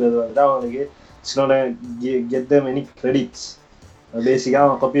வைக்கிறது வந்து அவங்களுக்கு கெட் தம் எனி கிரெடிட்ஸ். பேசிக்காக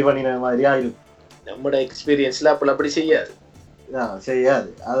அவன் காப்பி பண்ணின மாதிரி ஆயிடும். நம்மளோட எக்ஸ்பீரியன்ஸில் அப்படி செய்யாது.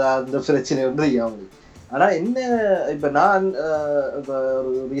 அது அந்த பிரச்சனை வந்து அவங்களுக்கு. ஆனால் என்ன இப்போ நான் இப்போ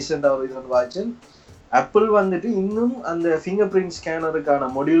ஒரு ரீசெண்டாக ஒரு இது வந்து வாட்சேன், ஆப்பிள் வந்துட்டு இன்னும் அந்த ஃபிங்கர் பிரிண்ட் ஸ்கேனருக்கான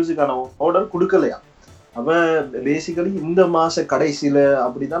மொடியூல்ஸுக்கான ஆர்டர் கொடுக்கலையா. அப்போ பேசிக்கலி இந்த மாத கடைசியில்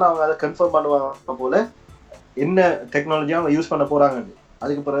அப்படி தான் அவங்க அதை கன்ஃபார்ம் பண்ணுவாங்க போல் என்ன டெக்னாலஜியாக அவங்க யூஸ் பண்ண போகிறாங்கன்னு.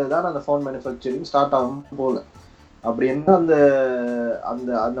 அதுக்கு பிறகு தான் அந்த ஃபோன் மேனுஃபேக்சரிங் ஸ்டார்ட் ஆகும் போல். அப்படி என்ன அந்த அந்த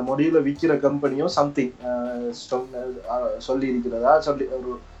அந்த மொடியூலை விற்கிற கம்பெனியும் சம்திங் சொல்லி இருக்கிறதா சொல்லி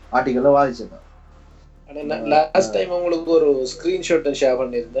ஒரு ஆர்டிக்கலில் வாதிச்சிருந்தேன். லாஸ்ட் டைம் உங்களுக்கு ஒரு ஸ்கிரீன்ஷாட் ஷேர்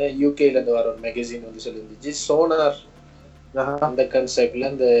பண்ணியிருந்தேன். யூகேல இருந்து வர ஒரு மேகசின் வந்து சொல்லியிருந்துச்சு, சோனார் அந்த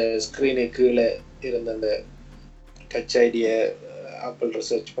கான்செப்ட்ல அந்த ஸ்கிரீனுக்கு கீழே இருந்த அந்த டச் ஐடியை ஆப்பிள்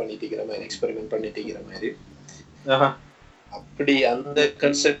ரிசர்ச் பண்ணிட்டு இருக்கிற மாதிரி, எக்ஸ்பெரிமெண்ட் பண்ணிட்டு இருக்கிற மாதிரி. அப்படி அந்த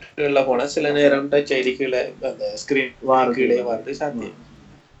கான்செப்ட்ல போனா சில நேரம் டச் ஐடி கீழே அந்த ஸ்கிரீன் கீழே வந்து சாத்தியம்.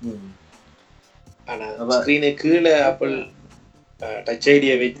 ஆனா ஸ்கிரீனு கீழே ஆப்பிள் டச்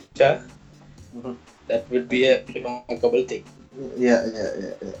ஐடியை வச்சா that would be a remarkable thing.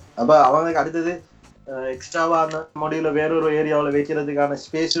 அப்ப அவங்களுக்கு அடுத்தது எக்ஸ்ட்ராவா அந்த மொடியில வேறொரு ஏரியாவில் வைக்கிறதுக்கான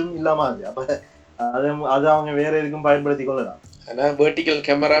ஸ்பேஸும் இல்லாம அது அப்ப அது அவங்க வேற எதுக்கும் பயன்படுத்தி கொள்ளலாம். ஆனா வெர்டிகல்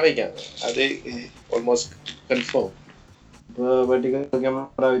கேமரா வைக்காங்க, அது ஆல்மோஸ்ட் கன்ஃபார்ம். இப்போ வெர்டிகல்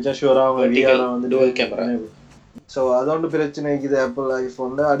கேமரா வச்சா ஷூரா அவங்க விஆர் வந்து டுவல் கேமரா. ஸோ அதோட பிரச்சனை இருக்குது ஆப்பிள்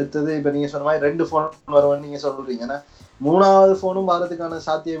ஐஃபோன்ல. அடுத்தது இப்போ நீங்க சொன்ன மாதிரி 2 ஃபோன் வரும்னு நீங்க சொல்றீங்க. ஏன்னா 3வது ஃபோனும் வரதுக்கான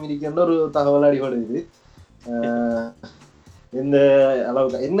சாத்தியம் இருக்குன்ற ஒரு தகவல் அடிபடுது. இந்த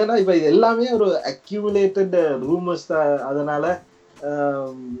அளவுக்கு என்னன்னா இப்ப இது எல்லாமே ஒரு அக்யூமுலேட்டட் ரூமர்ஸ் தான். அதனால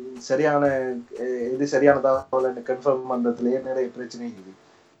சரியான தகவல் கன்ஃபார்ம் பண்றதுலயே நிறைய பிரச்சனை இருக்குது.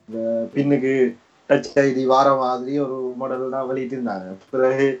 இந்த பின்னுக்கு டச் ஐடி வார மாதிரி ஒரு மாடல் தான் வெளியிட்டு இருந்தாங்க.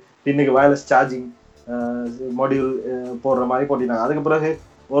 பிறகு பின்னுக்கு வயர்லெஸ் சார்ஜிங் மாடியூல் போடுற மாதிரி போட்டிருந்தாங்க. அதுக்கு பிறகு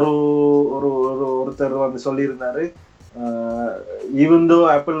ஒருத்தர் வந்து சொல்லியிருந்தாரு, ஈவன் தோ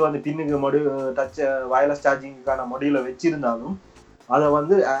ஆப்பிள் வந்து பின்னுக்கு டச் வயர்லெஸ் சார்ஜிங்கான மாடியூலை வச்சிருந்தாலும் அதை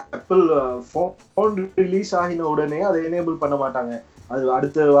வந்து ஆப்பிள் ஃபோன் ரிலீஸ் ஆகின உடனே அதை எனேபிள் பண்ண மாட்டாங்க, அது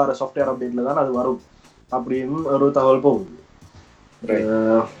அடுத்த வார சாஃப்ட்வேர் அப்டேட்ல தான் அது வரும் அப்படின்னு ஒரு தகவல் போகுது.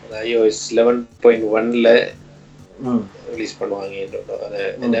 iOS 11.1ல ரிலீஸ் பண்ணுவாங்க,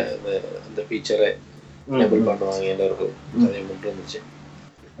 அந்த ஃபீச்சரை எனேபிள் பண்ணுவாங்க அதே மட்டும் இருந்துச்சு.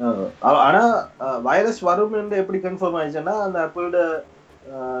 ஆனா வயர்லெஸ் வரும் என்று எப்படி கன்ஃபார்ம் ஆயிடுச்சுன்னா, அந்த ஆப்பிளோட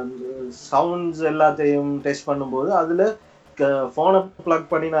சவுண்ட்ஸ் எல்லாத்தையும் டெஸ்ட் பண்ணும்போது அதுல போனை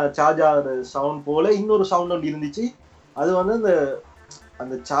பிளக் பண்ணி நான் சார்ஜ் ஆகிற சவுண்ட் போல இன்னொரு சவுண்ட் ஒன்று இருந்துச்சு. அது வந்து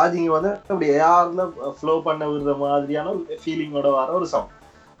அந்த சார்ஜிங் வந்து அப்படி ஏர்ல ஃப்ளோ பண்ண விடுற மாதிரியான ஒரு ஃபீலிங்கோட வர ஒரு சவுண்ட்.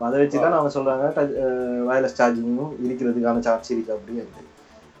 அதை வச்சுதான் அவங்க சொல்றாங்க வயர்லெஸ் சார்ஜிங்கும் இருக்கிறதுக்கான சான்ஸ் இருக்கு அப்படின்னு.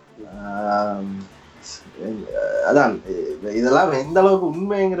 அதான் இதெல்லாம் எந்த அளவுக்கு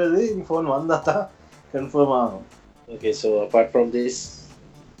உண்மைங்கிறது ஃபோன் வந்தா தான் கன்ஃபார்ம் ஆகும். Okay, so apart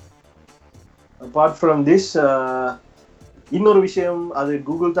from this இன்னொரு விஷயம், அது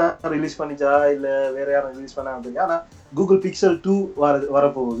கூகுள் தான் ரிலீஸ் பண்ணிச்சா இல்ல வேற யாரும் ரிலீஸ் பண்ணாங்க தெரியும். ஆனா கூகுள் பிக்சல் 2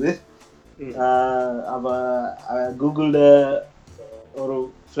 வரப்போகுது. அப்ப கூகுளோட ஒரு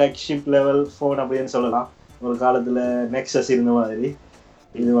ஃபிளாக்ஷிப் லெவல் ஃபோன் அப்படின்னு சொல்லலாம். ஒரு காலத்துல நெக்ஸஸ் இருந்த மாதிரி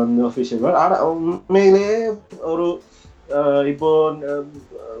இது வந்து ஒஃபிஷியல். ஆனா உண்மையிலேயே ஒரு இப்போ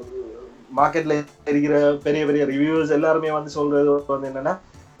மார்க்கெட்ல இருக்கிற பெரிய பெரிய ரிவ்யூஸ் எல்லாருமே வந்து சொல்றது வந்து என்னன்னா,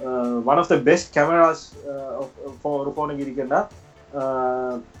 one of the best cameras ஒரு ஃபோனுக்கு இருக்குன்னா,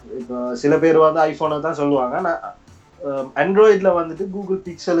 இப்போ சில பேர் வந்து ஐஃபோனை தான் சொல்லுவாங்க. ஆனால் ஆண்ட்ராய்டில் வந்துட்டு கூகுள்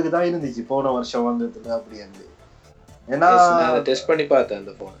பிக்சலுக்கு தான் இருந்துச்சு போன வருஷம் வந்ததுல அப்படின்னு. ஏன்னா டெஸ்ட் பண்ணி பார்த்தேன்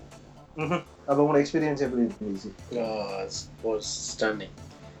அந்த ஃபோன். அப்போ உங்களோட எக்ஸ்பீரியன்ஸ் எப்படி இருந்துச்சு? ஸ்டன்னிங்.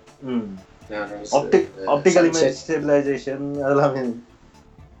 ஆப்டிகல் இமேஜ் ஸ்டெபிலைசேஷன் அதெல்லாமே.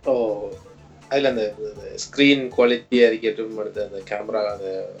 அதில் அந்த ஸ்க்ரீன் குவாலிட்டியாக இருக்கட்டும், அடுத்து அந்த கேமரா அந்த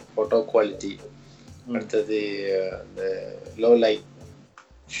ஃபோட்டோ குவாலிட்டி, அடுத்தது அந்த லோ லைட்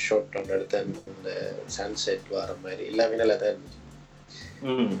ஷாட் ஒன்று அடுத்து அந்த சன்செட் வர மாதிரி எல்லாமே நல்லா தான் இருந்துச்சு.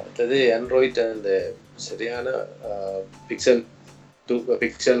 அடுத்தது ஆண்ட்ராய்டு அந்த சரியான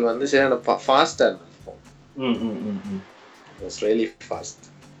பிக்சல் வந்து சரியான ஃபாஸ்டாக இருந்துச்சு ஃபோன். It's really fast.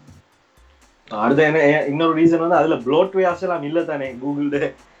 அடுத்த என்ன இன்னொரு ரீசன் வந்து அதில் ப்ளோட்வேர்ஸ் எல்லாம் இல்லை தானே. கூகுள்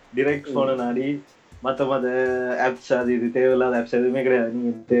டிரெக்ட் ஃபோனை நாடி மற்ற ஆப்ஸ் அது இது தேவையில்லாத ஆப்ஸ் எதுவுமே கிடையாது.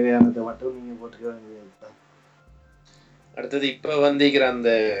 நீங்கள் தேவையானதை மட்டும் நீங்கள் போட்டுக்க வேண்டியது. அடுத்தது இப்போ வந்திக்கிற அந்த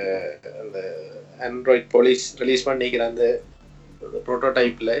ஆண்ட்ராய்ட் போலீஸ் ரிலீஸ் பண்ணிக்கிற அந்த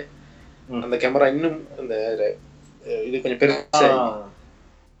ப்ரோட்டோடைப்பில் அந்த கேமரா இன்னும் அந்த இது கொஞ்சம் பெருசா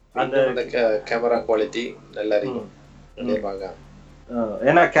அந்த கேமரா குவாலிட்டி நல்லா இருக்கும்.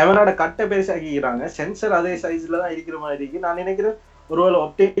 ஏன்னா கேமராட கட்டை பெருசாக்கிக்கிறாங்க, சென்சர் அதே சைஸ்ல தான் இருக்கிற மாதிரி இருக்கு. நான் நினைக்கிறேன் ஒருவேளை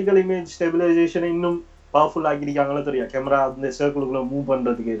ஆப்டிகல் இமேஜ் ஸ்டெபிலைசேஷன் இன்னும் பவர்ஃபுல் ஆக்கிருக்காங்களோ தெரியும், கேமரா அந்த சர்க்கிளுக்குள்ள மூவ்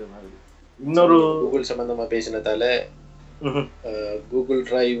பண்றதுக்கு. இது மாதிரி இன்னொரு கூகுள் சம்பந்தமா பேசினதால கூகுள்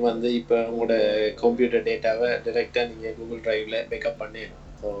டிரைவ் வந்து இப்போ உங்களோட கம்ப்யூட்டர் டேட்டாவை டைரக்டா நீங்க கூகுள் டிரைவ்ல பேக்கப் பண்ணி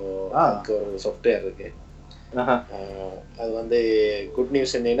அதுக்கு ஒரு சாஃப்ட்வேர் இருக்கு. அது வந்து குட்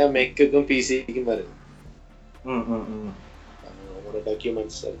நியூஸ் என்னன்னா மேக்குக்கும் பிசிக்கும் வருது. உங்களோட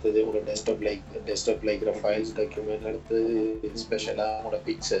டாக்குமெண்ட்ஸ் அடுத்தது உங்களோட டெஸ்க்டாப் லைக்கிற ஃபைல்ஸ் டாக்குமெண்ட் அடுத்தது ஸ்பெஷலாக உங்களோட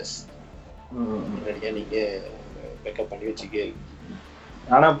பிக்சர்ஸ் ரெடியாக நீங்கள் பேக்கப் பண்ணி வச்சுக்கேன்.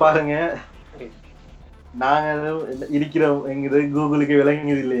 ஆனால் பாருங்க, நாங்கள் இருக்கிறோம் எங்கிறது கூகுளுக்கு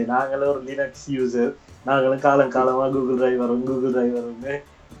விளங்குது இல்லையே. நாங்களும் ஒரு லினக்ஸ் யூசர், நாங்களும் காலமாக கூகுள் டிரைவ் வரும்னு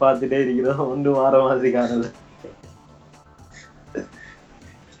பார்த்துட்டே இருக்கிறோம். ஒன்றும் மாற மாதிரி காணல.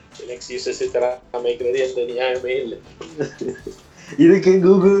 லினக்ஸ் யூசர்ஸ் அமைக்கிறது எந்த நியாயமே இல்லை. இதுக்கு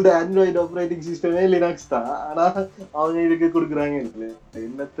கூகுள் ஆண்ட்ராய்டு ஆப்ரேட்டிங் சிஸ்டமே லினக்ஸ் தான். ஆனா அவங்க இதுக்கு கொடுக்குறாங்க,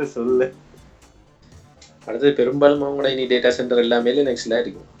 என்னத்த சொல்ல. அடுத்தது பெரும்பாலும் அவங்களோட இனி டேட்டா சென்டர் எல்லாமே லினக்ஸ்ல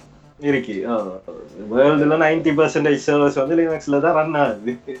இருக்கும். இருக்கு. வேர்ல்டுல 90% சர்வர்ஸ் வந்து லினக்ஸ்ல தான் ரன்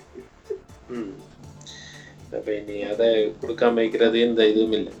ஆகுது. அப்ப இனி அதை கொடுக்காம வைக்கிறது எந்த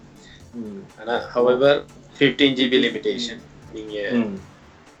இதுவும் இல்லை. ஆனா however 15 GB லிமிடேஷன், நீங்க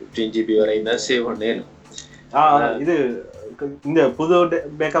 15 GB வரையும் தான் சேவ் பண்ணேன். இது இந்த புது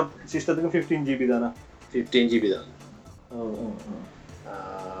பேக்கப் சிஸ்டத்துக்கு 15 GB தானா? 15 GB தான்.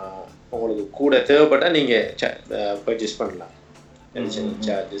 உங்களுக்கு கூட தேவைப்பட்டா நீங்க பர்ச்சேஸ் பண்ணலாம்,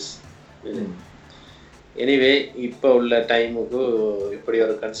 சார்ஜஸ். எனிவே இப்போ உள்ள டைமுக்கு இப்படி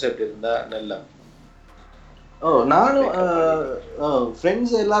ஒரு கான்செப்ட் இருந்தா நல்லா. நானும்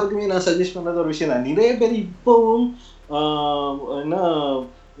ஃப்ரெண்ட்ஸ் எல்லாருக்குமே நான் சஜஸ்ட் பண்றது ஒரு விஷயம் தான். நிறைய பேர் இப்போவும் என்ன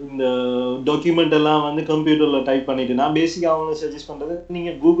இந்த டாக்குமெண்ட் எல்லாம் வந்து கம்ப்யூட்டர்ல டைப் பண்ணிட்டு, நான் பேசிக்காக அவங்களுக்கு சஜஸ்ட் பண்றது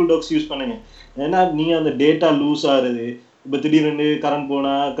நீங்க கூகுள் டாக்ஸ் யூஸ் பண்ணுங்க. ஏன்னா நீங்க அந்த டேட்டா லூஸ் ஆகுறது, இப்போ திடீர்னு கரண்ட்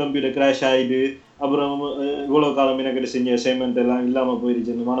போனா கம்ப்யூட்டர் கிராஷ் ஆயிடுது, அப்புறம் இவ்வளவு காலம் எனக்கு செஞ்ச அசைன்மெண்ட் எல்லாம் இல்லாம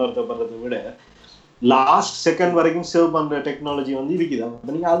போயிருச்சு மன வருத்தப்படுறதை விட லாஸ்ட் செகண்ட் வரைக்கும் சேவ் பண்ற டெக்னாலஜி வந்து இருக்குது.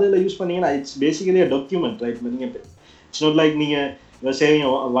 அப்போ நீங்க அதில் யூஸ் பண்ணீங்கன்னா இட்ஸ் பேசிக்கலி டாக்குமெண்ட், ரைட்? நீங்க இட்ஸ் நாட் லைக் நீங்க சேவிங்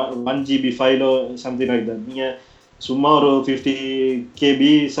 1 GB ஃபைலோ சம்திங் லைக் தட். நீங்க சும்மா ஒரு 50 KB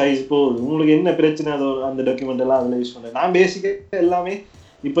சைஸ் போகுது, உங்களுக்கு என்ன பிரச்சனை அதோ அந்த டாக்குமெண்ட் எல்லாம் அதில் யூஸ் பண்ணுறேன். நான் பேசிக்காக எல்லாமே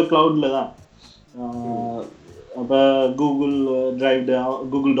இப்போ க்ளவுடில் தான். அப்போ கூகுள் டிரைவ்,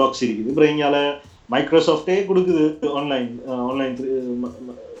 கூகுள் டாக்ஸ் இருக்குது. அப்புறம் இங்கால மைக்ரோசாஃப்டே கொடுக்குது ஆன்லைன்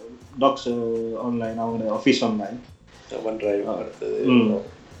டாக்ஸ் ஆன்லைன், அவங்களோட ஆஃபீஸ் ஆன்லைன்.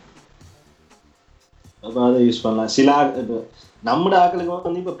 அப்போ அதை யூஸ் பண்ணலாம். சில இப்போ நம்மட ஆக்களுக்கு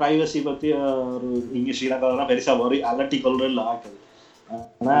வந்து இப்போ ப்ரைவசி பற்றி ஒரு இங்கே ஸ்ரீலங்காலாம் பெருசாக வரி அலட்டி கொள்றதில்ல ஆக்குது.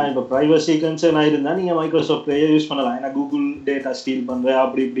 ஆனால் இப்போ ப்ரைவசி கன்சர்ன் ஆயிருந்தால் நீங்கள் மைக்ரோசாஃப்ட்லேயே யூஸ் பண்ணலாம். ஏன்னா கூகுள் டேட்டா ஸ்டீல் பண்ணுற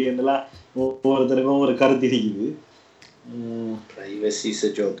அப்படி இப்படி என்றெல்லாம் ஒவ்வொருத்தருக்கும் ஒரு கருத்து இருக்குது. Privacy is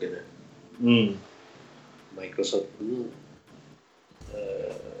a joke. Microsoft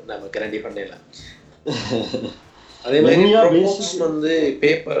நம்ம கேரண்டி பண்ணலாம். அதே மாதிரி வந்து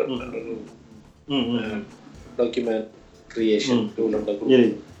பேப்பர் டாக்குமெண்ட் கிரியேஷன் டூல்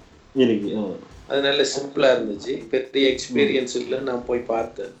இருக்கு. அது நல்ல சிம்பிளா இருந்துச்சு. பெரிய எக்ஸ்பீரியன்ஸ் இல்லை, நான் போய்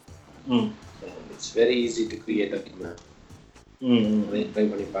பார்த்தேன். It's very easy to create document. Try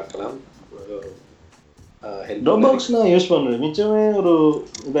பண்ணி பார்க்கலாம். ட்ராப்பாக்ஸ் நான் யூஸ் பண்ணுறேன் மிச்சமே ஒரு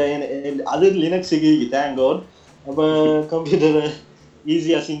அது லினக்ஸுக்கு தேங்க் காட். அப்போ கம்ப்யூட்டரை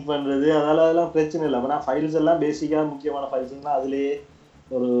ஈஸியாக சிங்க் பண்ணுறது அதெல்லாம் பிரச்சனை இல்லை. அப்போ நான் ஃபைல்ஸ் எல்லாம் பேசிக்காக முக்கியமான ஃபைல்ஸ்லாம் அதுலேயே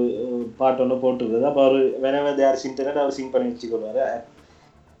ஒரு பாட்டு ஒன்று போட்டுருக்குது. அப்போ அவர் whenever there is internet அவர் சிங்க் பண்ணி வச்சுக்கொள்வார்.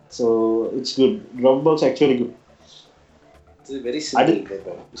 So it's good. Dropbox actually good.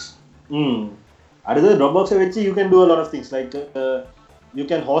 அடுத்தது ட்ராப்பாக்ஸை வச்சு you can do a lot of things like you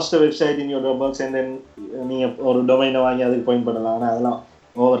can host a website in your Dropbox and then நீங்கள் ஒரு டொமைனை வாங்கி அதுக்கு பாயிண்ட் பண்ணலாம். ஆனால் அதெல்லாம்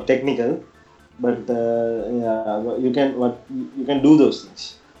over technical. But you can do those things.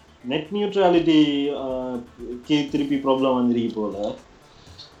 Net neutrality திருப்பி ப்ராப்ளம் வந்துருக்கு போல.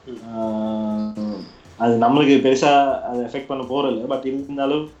 அது நம்மளுக்கு பெருசாக அதை எஃபெக்ட் பண்ண போகிறதில்ல. பட்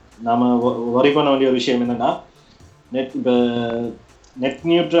இருந்தாலும் நம்ம வரி பண்ண வேண்டிய ஒரு விஷயம் என்னென்னா, இப்போ நெட்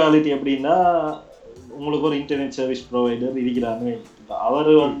நியூட்ரலிட்டி அப்படின்னா உங்களுக்கு ஒரு இன்டர்நெட் சர்வீஸ் ப்ரொவைடர் இருக்கிறாங்க. இப்போ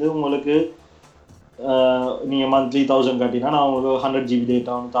அவர் வந்து உங்களுக்கு நீங்கள் மந்த்லி 1000 கட்டினா நான் உங்களுக்கு 100 GB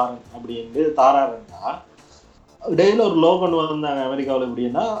டேட்டா ஒன்று தாரேன் அப்படின்னு தாராருன்னா, டெய்லி ஒரு லோ கொண்டு வந்தாங்க அமெரிக்காவில்.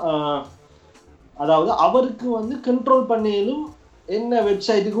 எப்படின்னா அதாவது அவருக்கு வந்து கண்ட்ரோல் பண்ணியும் என்ன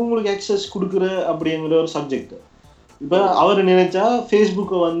வெப்சைட்டுக்கு உங்களுக்கு ஆக்சஸ் கொடுக்குற அப்படிங்கிற ஒரு சப்ஜெக்ட். இப்போ அவர் நினைச்சா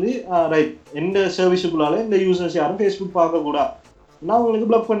ஃபேஸ்புக்கை வந்து ரைட் எந்த சர்வீஸுக்குள்ளால இந்த யூசர்ஸ் யாரும் ஃபேஸ்புக் பார்க்கக்கூடாது, நான் உங்களுக்கு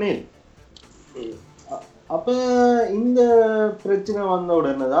பிளாக் பண்ணிடு. அப்போ இந்த பிரச்சனை வந்த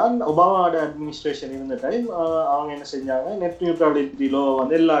உடனே தான் ஒபாமாவோட அட்மினிஸ்ட்ரேஷன் இருந்த டைம் அவங்க என்ன செஞ்சாங்க, நெட் நியூட்ரலிட்டிலோ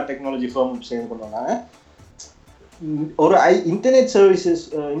வந்து எல்லா டெக்னாலஜி ஃபார்மும் சேர்ந்து கொண்டு வந்தாங்க. ஒரு இன்டர்நெட்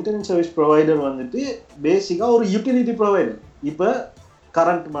சர்வீஸ் ப்ரொவைடர் வந்துட்டு பேசிக்காக ஒரு யூட்டிலிட்டி ப்ரொவைடர். இப்போ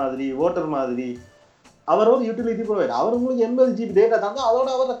கரண்ட் மாதிரி வாட்டர் மாதிரி அவர் ஒரு யூட்டிலிட்டி ப்ரொவைடர். அவர் உங்களுக்கு 80 GB டேட்டா தாங்க அதோட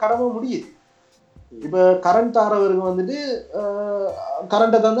அவரோட கடமை முடியுது. இப்போ கரண்ட் தாரவருக்கு வந்துட்டு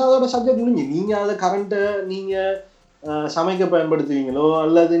கரண்ட்டை தந்தால் அதோட சப்ஜெக்ட் முடிஞ்சு. நீங்கள் அதை கரண்ட்டை நீங்கள் சமைக்க பயன்படுத்துவீங்களோ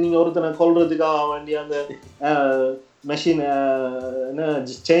அல்லது நீங்கள் ஒருத்தனை கொல்றதுக்காக வேண்டிய அந்த மெஷின் என்ன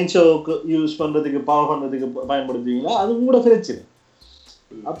செயின் ஷோவுக்கு யூஸ் பண்ணுறதுக்கு பவர் பண்ணுறதுக்கு பயன்படுத்துவீங்களோ அது கூட பிரச்சனை.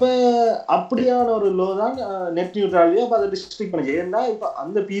 அப்போ அப்படியான ஒரு லோ தான் நெட் நியூட்ரலிட்டி. அப்போ அதை டிஸ்ட்ரிக்ட் பண்ணிச்சு. ஏன்னா இப்போ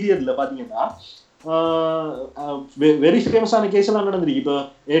அந்த பீரியடில் பார்த்தீங்கன்னா வெரி ஃபேமஸான கேஸ் எல்லாம் நடந்திருக்கு. இப்போ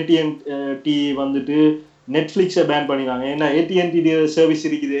AT&T வந்துட்டு நெட்ஃப்ளிக்ஸை பேன் பண்ணிடுறாங்க. ஏன்னா AT&T சர்வீஸ்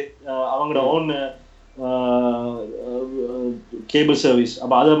இருக்குது, அவங்களோட ஓன் கேபிள் சர்வீஸ்.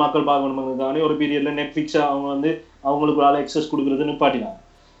 அப்போ அதை மக்கள் பார்க்கணுங்கிறதுக்கான ஒரு பீரியடில் நெட்ஃப்ளிக்ஸை அவங்க வந்து அவங்களுக்கு ஆள் எக்ஸஸ் கொடுக்குறது நிப்பாட்டினாங்க.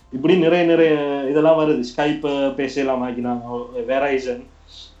 இப்படி நிறைய நிறைய இதெல்லாம் வருது. ஸ்கைப் பேசலாம் ஆக்கினாங்க, வெரைசன்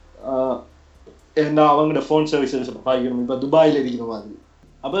என்ன அவங்களோட ஃபோன் சர்வீசஸ் பாய்க்கணும். இப்போ துபாயில் இருக்கிற மாதிரி.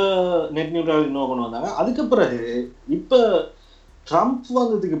 அப்போ நெட் நியூட்ரலிட்டி நோக்கணும் வந்தாங்க. அதுக்கு பிறகு இப்போ ட்ரம்ப்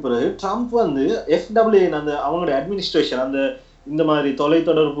வந்ததுக்கு பிறகு ட்ரம்ப் வந்து FAA அந்த அவங்களோட அட்மினிஸ்ட்ரேஷன், அந்த இந்த மாதிரி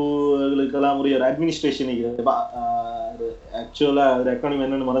தொலைத்தொடர்புகளுக்கெல்லாம் உரிய ஒரு அட்மினிஸ்ட்ரேஷன் ஆக்சுவலாக ஒரு எக்கானமி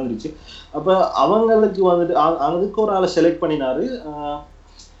என்னென்னு மறந்துடுச்சு. அப்போ அவங்களுக்கு வந்துட்டு அதுக்கு ஒரு ஆளை செலக்ட் பண்ணினாரு.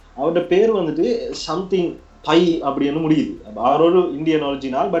 அவரோட பேர் வந்துட்டு சம்திங் பை அப்படின்னு முடியுது. அவர் ஒரு Indian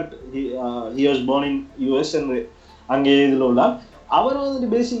original, but he was born in US அங்கே இதில் உள்ள அவர் வந்துட்டு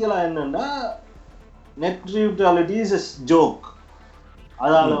பேசிக்கலாக என்னன்னா net neutrality is a joke.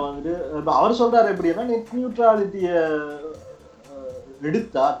 அதால வந்துட்டு இப்போ அவர் சொல்றாரு எப்படின்னா நெட் நியூட்ரலிட்டியை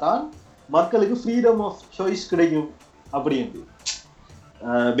எடுத்தா தான் மக்களுக்கு ஃப்ரீடம் ஆஃப் சாய்ஸ் கிடைக்கும் அப்படின்ட்டு.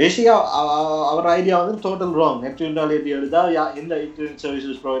 பேசிக்கா அவர் ஐடியா வந்து டோட்டல் ராங். நெட் நியூட்ரலிட்டி எடுத்தா எந்த இன்டர்நெட்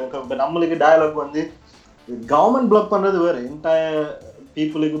சர்வீசஸ் ப்ரொவைடர் இப்போ நம்மளுக்கு டயலாக் வந்து கவர்மெண்ட் பிளாக் பண்றது வேற, என்டையர்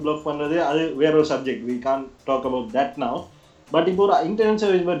பீப்புளுக்கு பிளாக் பண்றது அது வேற ஒரு subject. We Khan talk about that now. But இப்போ ஒரு இன்டர்நெட்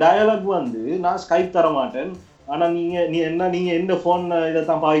சர்வீஸ் டயலாக் வந்து நான் ஸ்கைப் தர மாட்டேன், ஆனா நீங்க எந்த போன் இதை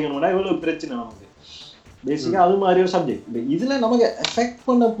தான் பாதிக்கணும்னா எவ்வளவு பிரச்சனை நமக்கு. பேசிக்கா அது மாதிரி ஒரு சப்ஜெக்ட். இதுல நமக்கு எஃபெக்ட்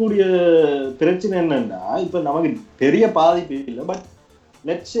பண்ணக்கூடிய பிரச்சனை என்னன்னா இப்ப நமக்கு பெரிய பாதிப்பு இல்லை. பட்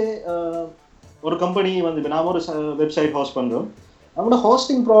லெட்ஸே ஒரு கம்பெனி வந்து இப்போ நாம ஒரு வெப்சைட் ஹோஸ்ட் பண்றோம், அவங்களோட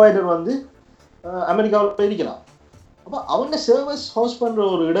ஹோஸ்டிங் ப்ரொவைடர் வந்து அமெரிக்காவில் இருக்கலாம். அப்போ அவங்க சர்வீஸ் ஹோஸ்ட் பண்ற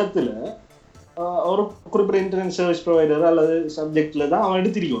ஒரு இடத்துல ஒரு குறிப்பிட்ட இன்டர்நெட் சர்வீஸ் ப்ரொவைடர் அல்லது சப்ஜெக்ட்ல தான் அவன்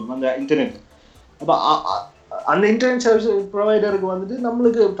எடுத்திருக்கணும் அந்த இன்டர்நெட். அப்போ அந்த இன்டர்நெட் சர்வீஸ் ப்ரொவைடருக்கு வந்துட்டு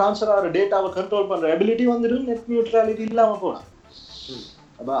நம்மளுக்கு ட்ரான்ஸ்ஃபர் ஆகிற டேட்டாவை கண்ட்ரோல் பண்ற எபிலிட்டி வந்துட்டு நெட் நியூட்ரலிட்டி இல்லாம போகலாம்.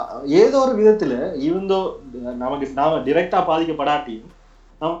 அப்போ ஏதோ ஒரு விதத்துல இவந்தோ நாம டிரெக்டா பாதிக்கப்படாட்டியும்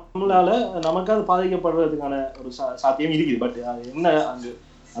நம்மளால நமக்கு அது பாதிக்கப்படுறதுக்கான ஒரு சாத்தியம் இருக்குது. பட் அது என்ன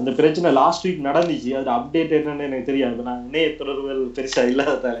அந்த பிரச்சனை லாஸ்ட் வீக் நடந்துச்சு, அது அப்டேட் என்னன்னு எனக்கு தெரியாது. நான் இணைய தொடர்புகள் பெருசா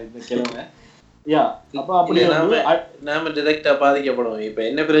இல்லாததால இந்த கிழமை அப்ப அப்படி நாம டிரெக்டா பாதிக்கப்படுவோம். இப்ப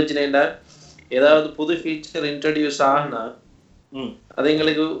என்ன பிரச்சனைன்னா ஏதாவது புது ஃபீச்சர் இன்ட்ரடியூஸ் ஆகுனா அது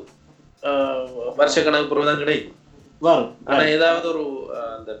எங்களுக்கு வருஷக்கணக்கு பிறகுதான் கிடைக்கும் வரும். ஆனா ஏதாவது ஒரு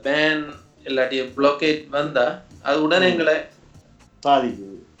அந்த பேன் இல்லாட்டி பிளாக்கேட் வந்தா அது உடனே எங்களை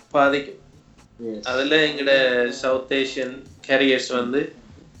பாதிக்கும். அதுல எங்கட சவுத் ஏசியன் கேரியர்ஸ் வந்து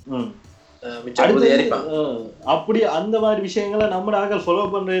அப்படி அந்த மாதிரி விஷயங்களை நம்ம ஆட்கள் ஃபாலோ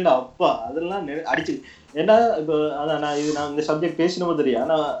பண்றேன்னா அப்பா அதெல்லாம் அடிச்சு. ஏன்னா இப்போ அதான் நான் இந்த சப்ஜெக்ட் பேசணுமோ தெரியும்.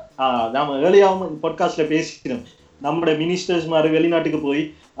 ஆனா நாம ஏர்லியாவும் பாட்காஸ்ட்ல பேசிக்கிறோம். நம்மளோட மினிஸ்டர்ஸ் மாதிரி வெளிநாட்டுக்கு போய்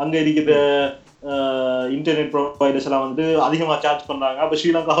அங்க இருக்கிற இன்டர்நெட் ப்ரொவைடர்ஸ் எல்லாம் வந்து அதிகமா சார்ஜ் பண்றாங்க. அப்ப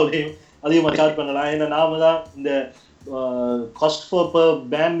ஸ்ரீலங்காவிலையும் அதிகமா சார்ஜ் பண்ணலாம். ஏன்னா நாம தான் இந்த காஸ்ட் ஃபார் பர்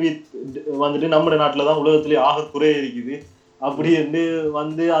பேண்ட்வித் வந்துட்டு நம்ம நாட்டுல தான் உலகத்திலேயே ஆக குறைய இருக்குது. அப்படி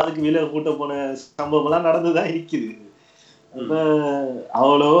வந்து அதுக்கு விலை கூட்ட போன சம்பவம் எல்லாம் நடந்துதான் இருக்குது. அப்ப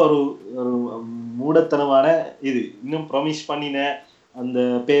அவ்வளோ ஒரு ஒரு மூடத்தனமான இது. இன்னும் ப்ராமிஸ் பண்ணின அந்த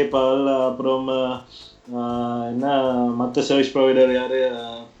பேபால், அப்புறம் என்ன மற்ற சர்வீஸ் ப்ரொவைடர் யாரு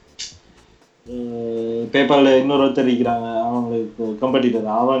பேபால் இன்னொருத்தர் இருக்கிறாங்க, அவங்களுக்கு கம்பெட்டிட்டர்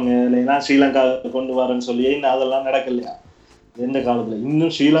அவங்க இல்லைன்னா ஸ்ரீலங்கா கொண்டு வரேன்னு சொல்லி இன்னும் அதெல்லாம் நடக்கலையா எந்த காலத்துல.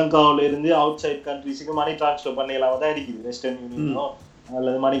 இன்னும் ஸ்ரீலங்காவில இருந்து அவுட் சைட் கண்ட்ரிஸுக்கு மணி டிரான்ஸ்ஃபர் பண்ணிடலாம தான் இருக்குது, வெஸ்டர்ன் யூனியனோ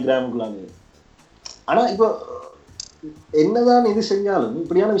அல்லது மணி கிராமுக்குள்ளாங்க. ஆனா இப்போ என்னதான் இது செஞ்சாலும்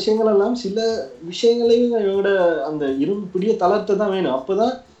இப்படியான விஷயங்கள் எல்லாம் சில விஷயங்களையும் இவங்களோட அந்த இரும்பிடிய தளர்த்த தான் வேணும்.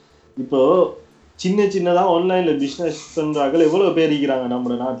 அப்பதான் இப்போ சின்ன சின்னதா ஆன்லைன்ல பிசினஸ் பண்றாங்க எவ்வளவு பேர் இருக்கிறாங்க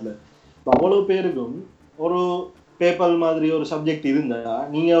நம்ம நாட்டுல. இப்போ அவ்வளவு பேருக்கும் ஒரு பேபால் மாதிரி ஒரு சப்ஜெக்ட் இருந்தா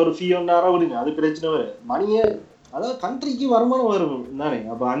நீங்க ஒரு ஃபீ ஒன்னாரா விடுங்க, அது பிரச்சனை வரும். மணியை அதாவது கண்ட்ரிக்கு வருமானம் வரும் தானே.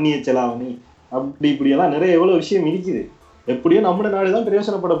 அப்ப அந்நிய செலாவணி அப்படி இப்படியெல்லாம் நிறைய எவ்வளவு விஷயம் இருக்குது. எப்படியோ நம்ம நாடுதான்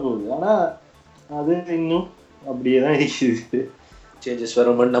பிரயோசனப்பட போகுது. ஆனா அது இன்னும் அப்படியேதான் இருக்குது. சேஞ்சஸ்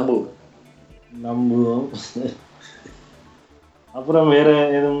வரும்னு நம்புவோம். அப்புறம் வேற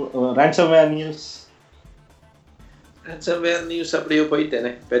எதுவும் ரான்சம்வேர் நியூஸ் அப்படியே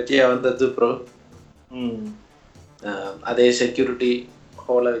போயிட்டேனே பற்றியா வந்தது. அப்புறம் அதே செக்யூரிட்டி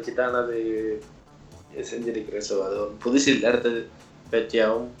ஹோலை வச்சுதான் அது செஞ்சிருக்கிறேன். ஸோ அது ஒரு புதுசு இல்லை, அடுத்தது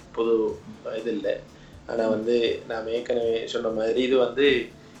பற்றியாவும் புது இது இல்லை. ஆனால் வந்து நாம் ஏற்கனவே சொன்ன மாதிரி இது வந்து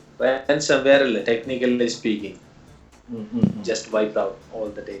ransomware இல்லை, technically speaking just vibe out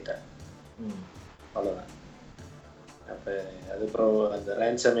all the data, அவ்வளோதான். அப்போ அதுக்கப்புறம் அந்த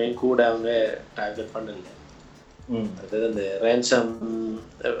ரேன்சமையும் கூட அவங்க டார்கெட் பண்ணல. அடுத்தது அந்த ரேன்சம்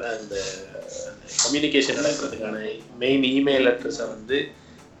அந்த கம்யூனிகேஷன் நடக்கிறதுக்கான மெயின் இமெயில் அட்ரஸை வந்து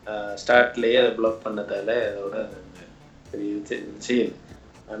ஸ்டார்ட்லேயே அதை பிளாக் பண்ணதால அதோட பெரிய செயல்.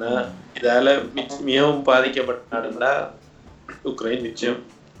 ஆனால் இதால் மிகவும் பாதிக்கப்பட்ட நாடுன்னா உக்ரைன் நிச்சயம்.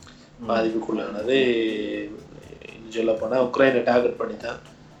 பாதிப்புக்குள்ளானது. சொல்லப்போனால் உக்ரைனை டார்கெட் பண்ணி தான்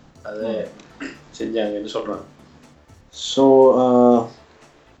அதை செஞ்சாங்கன்னு சொல்கிறாங்க. So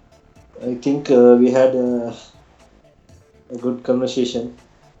I think we had good conversation.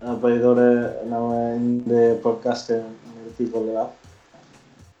 அப்போ இதோட நம்ம இந்த பாட்காஸ்ட்டை நிறுத்தி கொள்ளலாம்.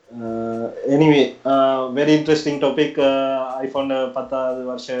 Anyway very interesting topic. IPhone 10வது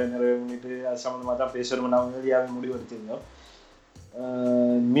வருஷம் நிறைவு பண்ணிட்டு அது சம்மந்தமாக தான் பேசணும் நான் வெளியாக முடிவெடுத்திருந்தோம்.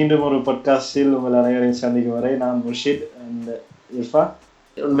 மீண்டும் ஒரு பாட்காஸ்டில் உங்கள் அனைவரையும் சந்திக்கும் வரை நான் முர்ஷித் அண்ட் இர்ஃபான்.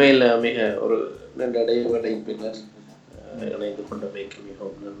 உண்மையில் மிக ஒரு நல்ல இடைவேளையின் பின்னர் இணைந்து கொண்டமைக்கு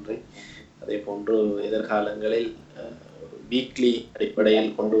மிகவும் நன்றி. அதே போன்று எதிர்காலங்களில் வீக்லி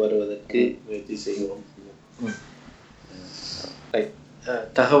அடிப்படையில் கொண்டு வருவதற்கு முயற்சி செய்கிறோம்.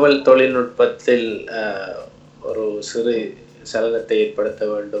 தகவல் தொழில்நுட்பத்தில் ஒரு சிறு சலனத்தை ஏற்படுத்த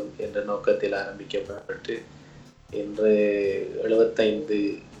வேண்டும் என்ற நோக்கத்தில் ஆரம்பிக்கப்பட்டு இன்று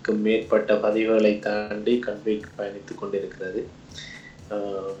 75க்கும் மேற்பட்ட பதிவுகளை தாண்டி கன்ஃபிக் பயணித்து கொண்டிருக்கிறது.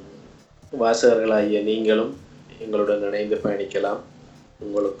 வாசகர்களாகிய நீங்களும் எங்களுடன் இணைந்து பயணிக்கலாம்.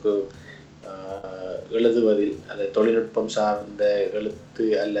 உங்களுக்கு எழுதுவதில் அல்லது தொழில்நுட்பம் சார்ந்த எழுத்து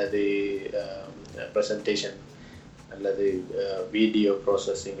அல்லது ப்ரெசன்டேஷன் அல்லது வீடியோ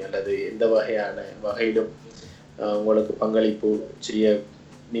ப்ராசஸிங் அல்லது எந்த வகையிலும் உங்களுக்கு பங்களிப்பு செய்ய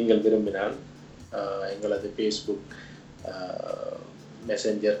நீங்கள் விரும்பினால் எங்களது ஃபேஸ்புக்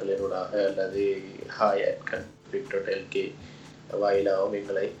மெசஞ்சர்களினூடாக அல்லது hi@config.lk வாயிலாகவும்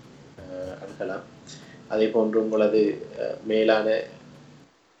எங்களை அணுகலாம். அதே போன்று உங்களது மேலான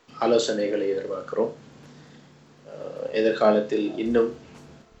ஆலோசனைகளை எதிர்பார்க்கிறோம். எதிர்காலத்தில் இன்னும்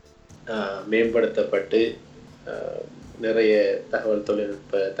மேம்படுத்தப்பட்டு நிறைய தகவல்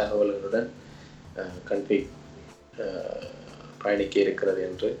தொழில்நுட்ப தகவல்களுடன் கன்ஃபிக் பயணிக்க இருக்கிறது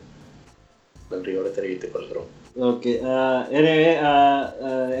என்று நன்றியோடு தெரிவித்துக் கொள்கிறோம். ஓகே, எனவே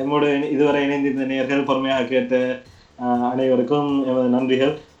எம்மோடு இதுவரை இணைந்திருந்த நேயர்கள் பொறுமையாக கேட்ட அனைவருக்கும் எமது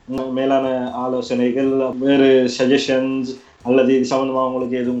நன்றிகள். மேலான ஆலோசனைகள், வேறு சஜஷன்ஸ் அல்லது இது சம்மந்தமாக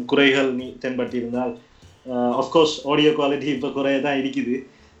உங்களுக்கு எதுவும் குறைகள் தென்பட்டிருந்தால், ஆஃப்கோர்ஸ் ஆடியோ குவாலிட்டி இப்போ குறைய தான் இருக்குது.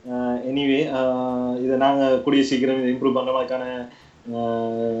 எனிவே இதை நாங்கள் கூடிய சீக்கிரம் இதை இம்ப்ரூவ் பண்ணுறதுக்கான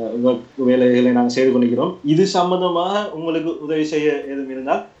வேலைகளை நாங்கள் செய்து கொண்டிருக்கிறோம். இது சம்மந்தமாக உங்களுக்கு உதவி செய்ய எதுவும்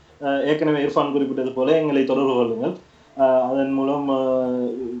இருந்தால் ஏற்கனவே இர்ஃபான் குறிப்பிட்டது போல எங்களை தொடர்பு கொள்ளுங்கள். அதன் மூலம்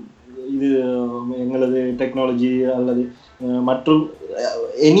இது எங்களது டெக்னாலஜி அல்லது மற்றும்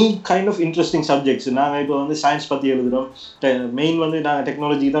any kind of interesting subjects, நாங்கள் இப்போ வந்து சயின்ஸ் பற்றி எழுதுகிறோம். மெயின் வந்து நாங்கள்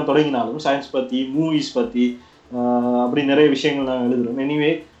டெக்னாலஜி தான் தொடங்கினாலும் சயின்ஸ் பற்றி, மூவிஸ் பற்றி, அப்படி நிறைய விஷயங்கள் நாங்கள் எழுதுகிறோம்.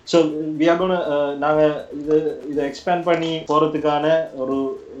 Anyway so we are gonna நாங்கள் இதை எக்ஸ்பேண்ட் பண்ணி போகிறதுக்கான ஒரு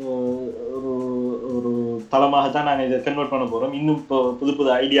ஒரு தளமாகத்தான் நாங்கள் இதை கன்வெர்ட் பண்ண போகிறோம். இன்னும் இப்போ புது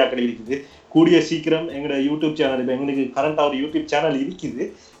ஐடியாக்கள் இருக்குது. கூடிய சீக்கிரம் எங்களோட யூடியூப் சேனல், இப்போ எங்களுக்கு கரண்ட்டாக ஒரு யூடியூப் சேனல் இருக்குது,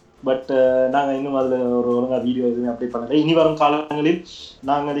 பட் நாங்கள் இன்னும் அதில் ஒரு ஒழுங்காக வீடியோ எதுவுமே அப்டேட் பண்ணலை. இனி வரும் காலங்களில்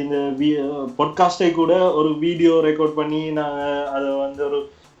நாங்கள் இந்த பாட்காஸ்ட்டை கூட ஒரு வீடியோ ரெக்கார்ட் பண்ணி நாங்கள் அதை வந்து ஒரு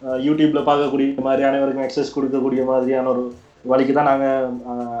யூடியூப்பில் பார்க்கக்கூடிய மாதிரி, அனைவருக்கும் ஆக்சஸ் கொடுக்கக்கூடிய மாதிரியான ஒரு வழிக்கு தான் நாங்கள்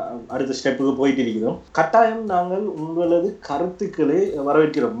அடுத்த ஸ்டெப்புக்கு போயிட்டு இருக்கிறோம். கட்டாயம் நாங்கள் உங்களது கருத்துக்களை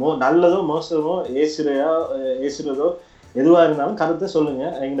வரவேற்கிறோம். நல்லதோ மோசமோ ஏசுறதோ எதுவாக இருந்தாலும் கருத்தை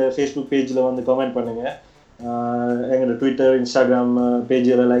சொல்லுங்கள். எங்களோட ஃபேஸ்புக் பேஜில் வந்து கமெண்ட் பண்ணுங்கள். எங்களோட ட்விட்டர், இன்ஸ்டாகிராம்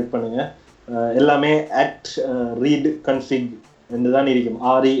பேஜில் லைக் பண்ணுங்கள். எல்லாமே @readconfig என்று தான் இருக்கும்.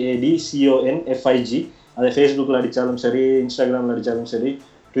 READCONFIG. அதை ஃபேஸ்புக்கில் அடித்தாலும் சரி, இன்ஸ்டாகிராமில் அடித்தாலும் சரி,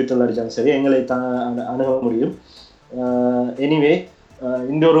 ட்விட்டரில் அடித்தாலும் சரி, எங்களை அணுக முடியும். எனிவே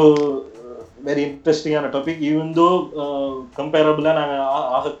இந்த ஒரு வெரி இன்ட்ரெஸ்டிங்கான டாபிக். ஈவன் தோ கம்பேரபிளாக நாங்கள்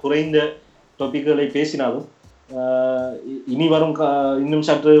ஆக குறைந்த டாபிக்களை பேசினாலும் இனி வரும் இன்னும்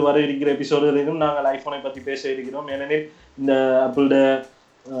சற்று வர இருக்கிற எபிசோடுகளிலும் நாங்கள் ஐஃபோனை பற்றி பேச இருக்கிறோம். ஏனெனில் இந்த ஆப்பிளோட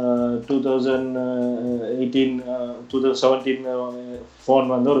 2017 ஃபோன்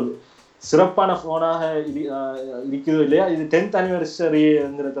வந்து ஒரு சிறப்பான ஃபோனாக இருக்குது இல்லையா? இது 10th anniversary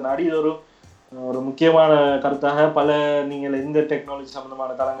நாடி இது ஒரு முக்கியமான கருத்தாக நீங்கள் எந்த டெக்னாலஜி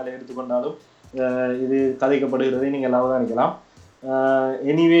சம்பந்தமான தளங்களை எடுத்துக்கொண்டாலும் இது கதைக்கப்படுகிறதை நீங்கள் அவதானிக்கலாம்.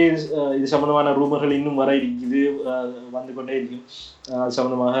 எனிவே இது சம்பந்தமான ரூமர்கள் இன்னும் வர இருக்குது, வந்து கொண்டே இருக்கும். அது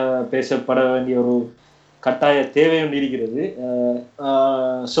சம்பந்தமாக பேசப்பட வேண்டிய ஒரு கட்டாய தேவை ஒன்று இருக்கிறது.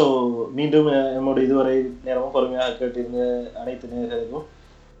 ஸோ மீண்டும் நம்முடைய இதுவரை நேரமும் பொறுமையாக கேட்டிருந்த அனைத்து நேயர்களுக்கும்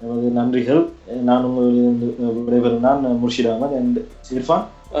நமது நன்றிகள். நான் உங்களுக்கு விடைபெறும் நான் முர்ஷித் அகமது அண்ட் இர்ஃபான்.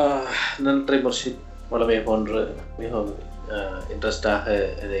 நன்றி முர்ஷித். வளமை போன்று மிகவும் இன்ட்ரெஸ்டாக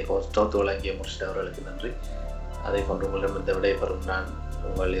இதை தொகுத்து வழங்கிய முர்ஷித் அவர்களுக்கு நன்றி. அதை போன்று உங்களிடம் இந்த விடைபெறும் நான்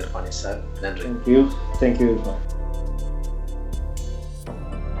உங்கள் இர்ஃபான் இசாக். நன்றி. தேங்க்யூ இர்ஃபான்.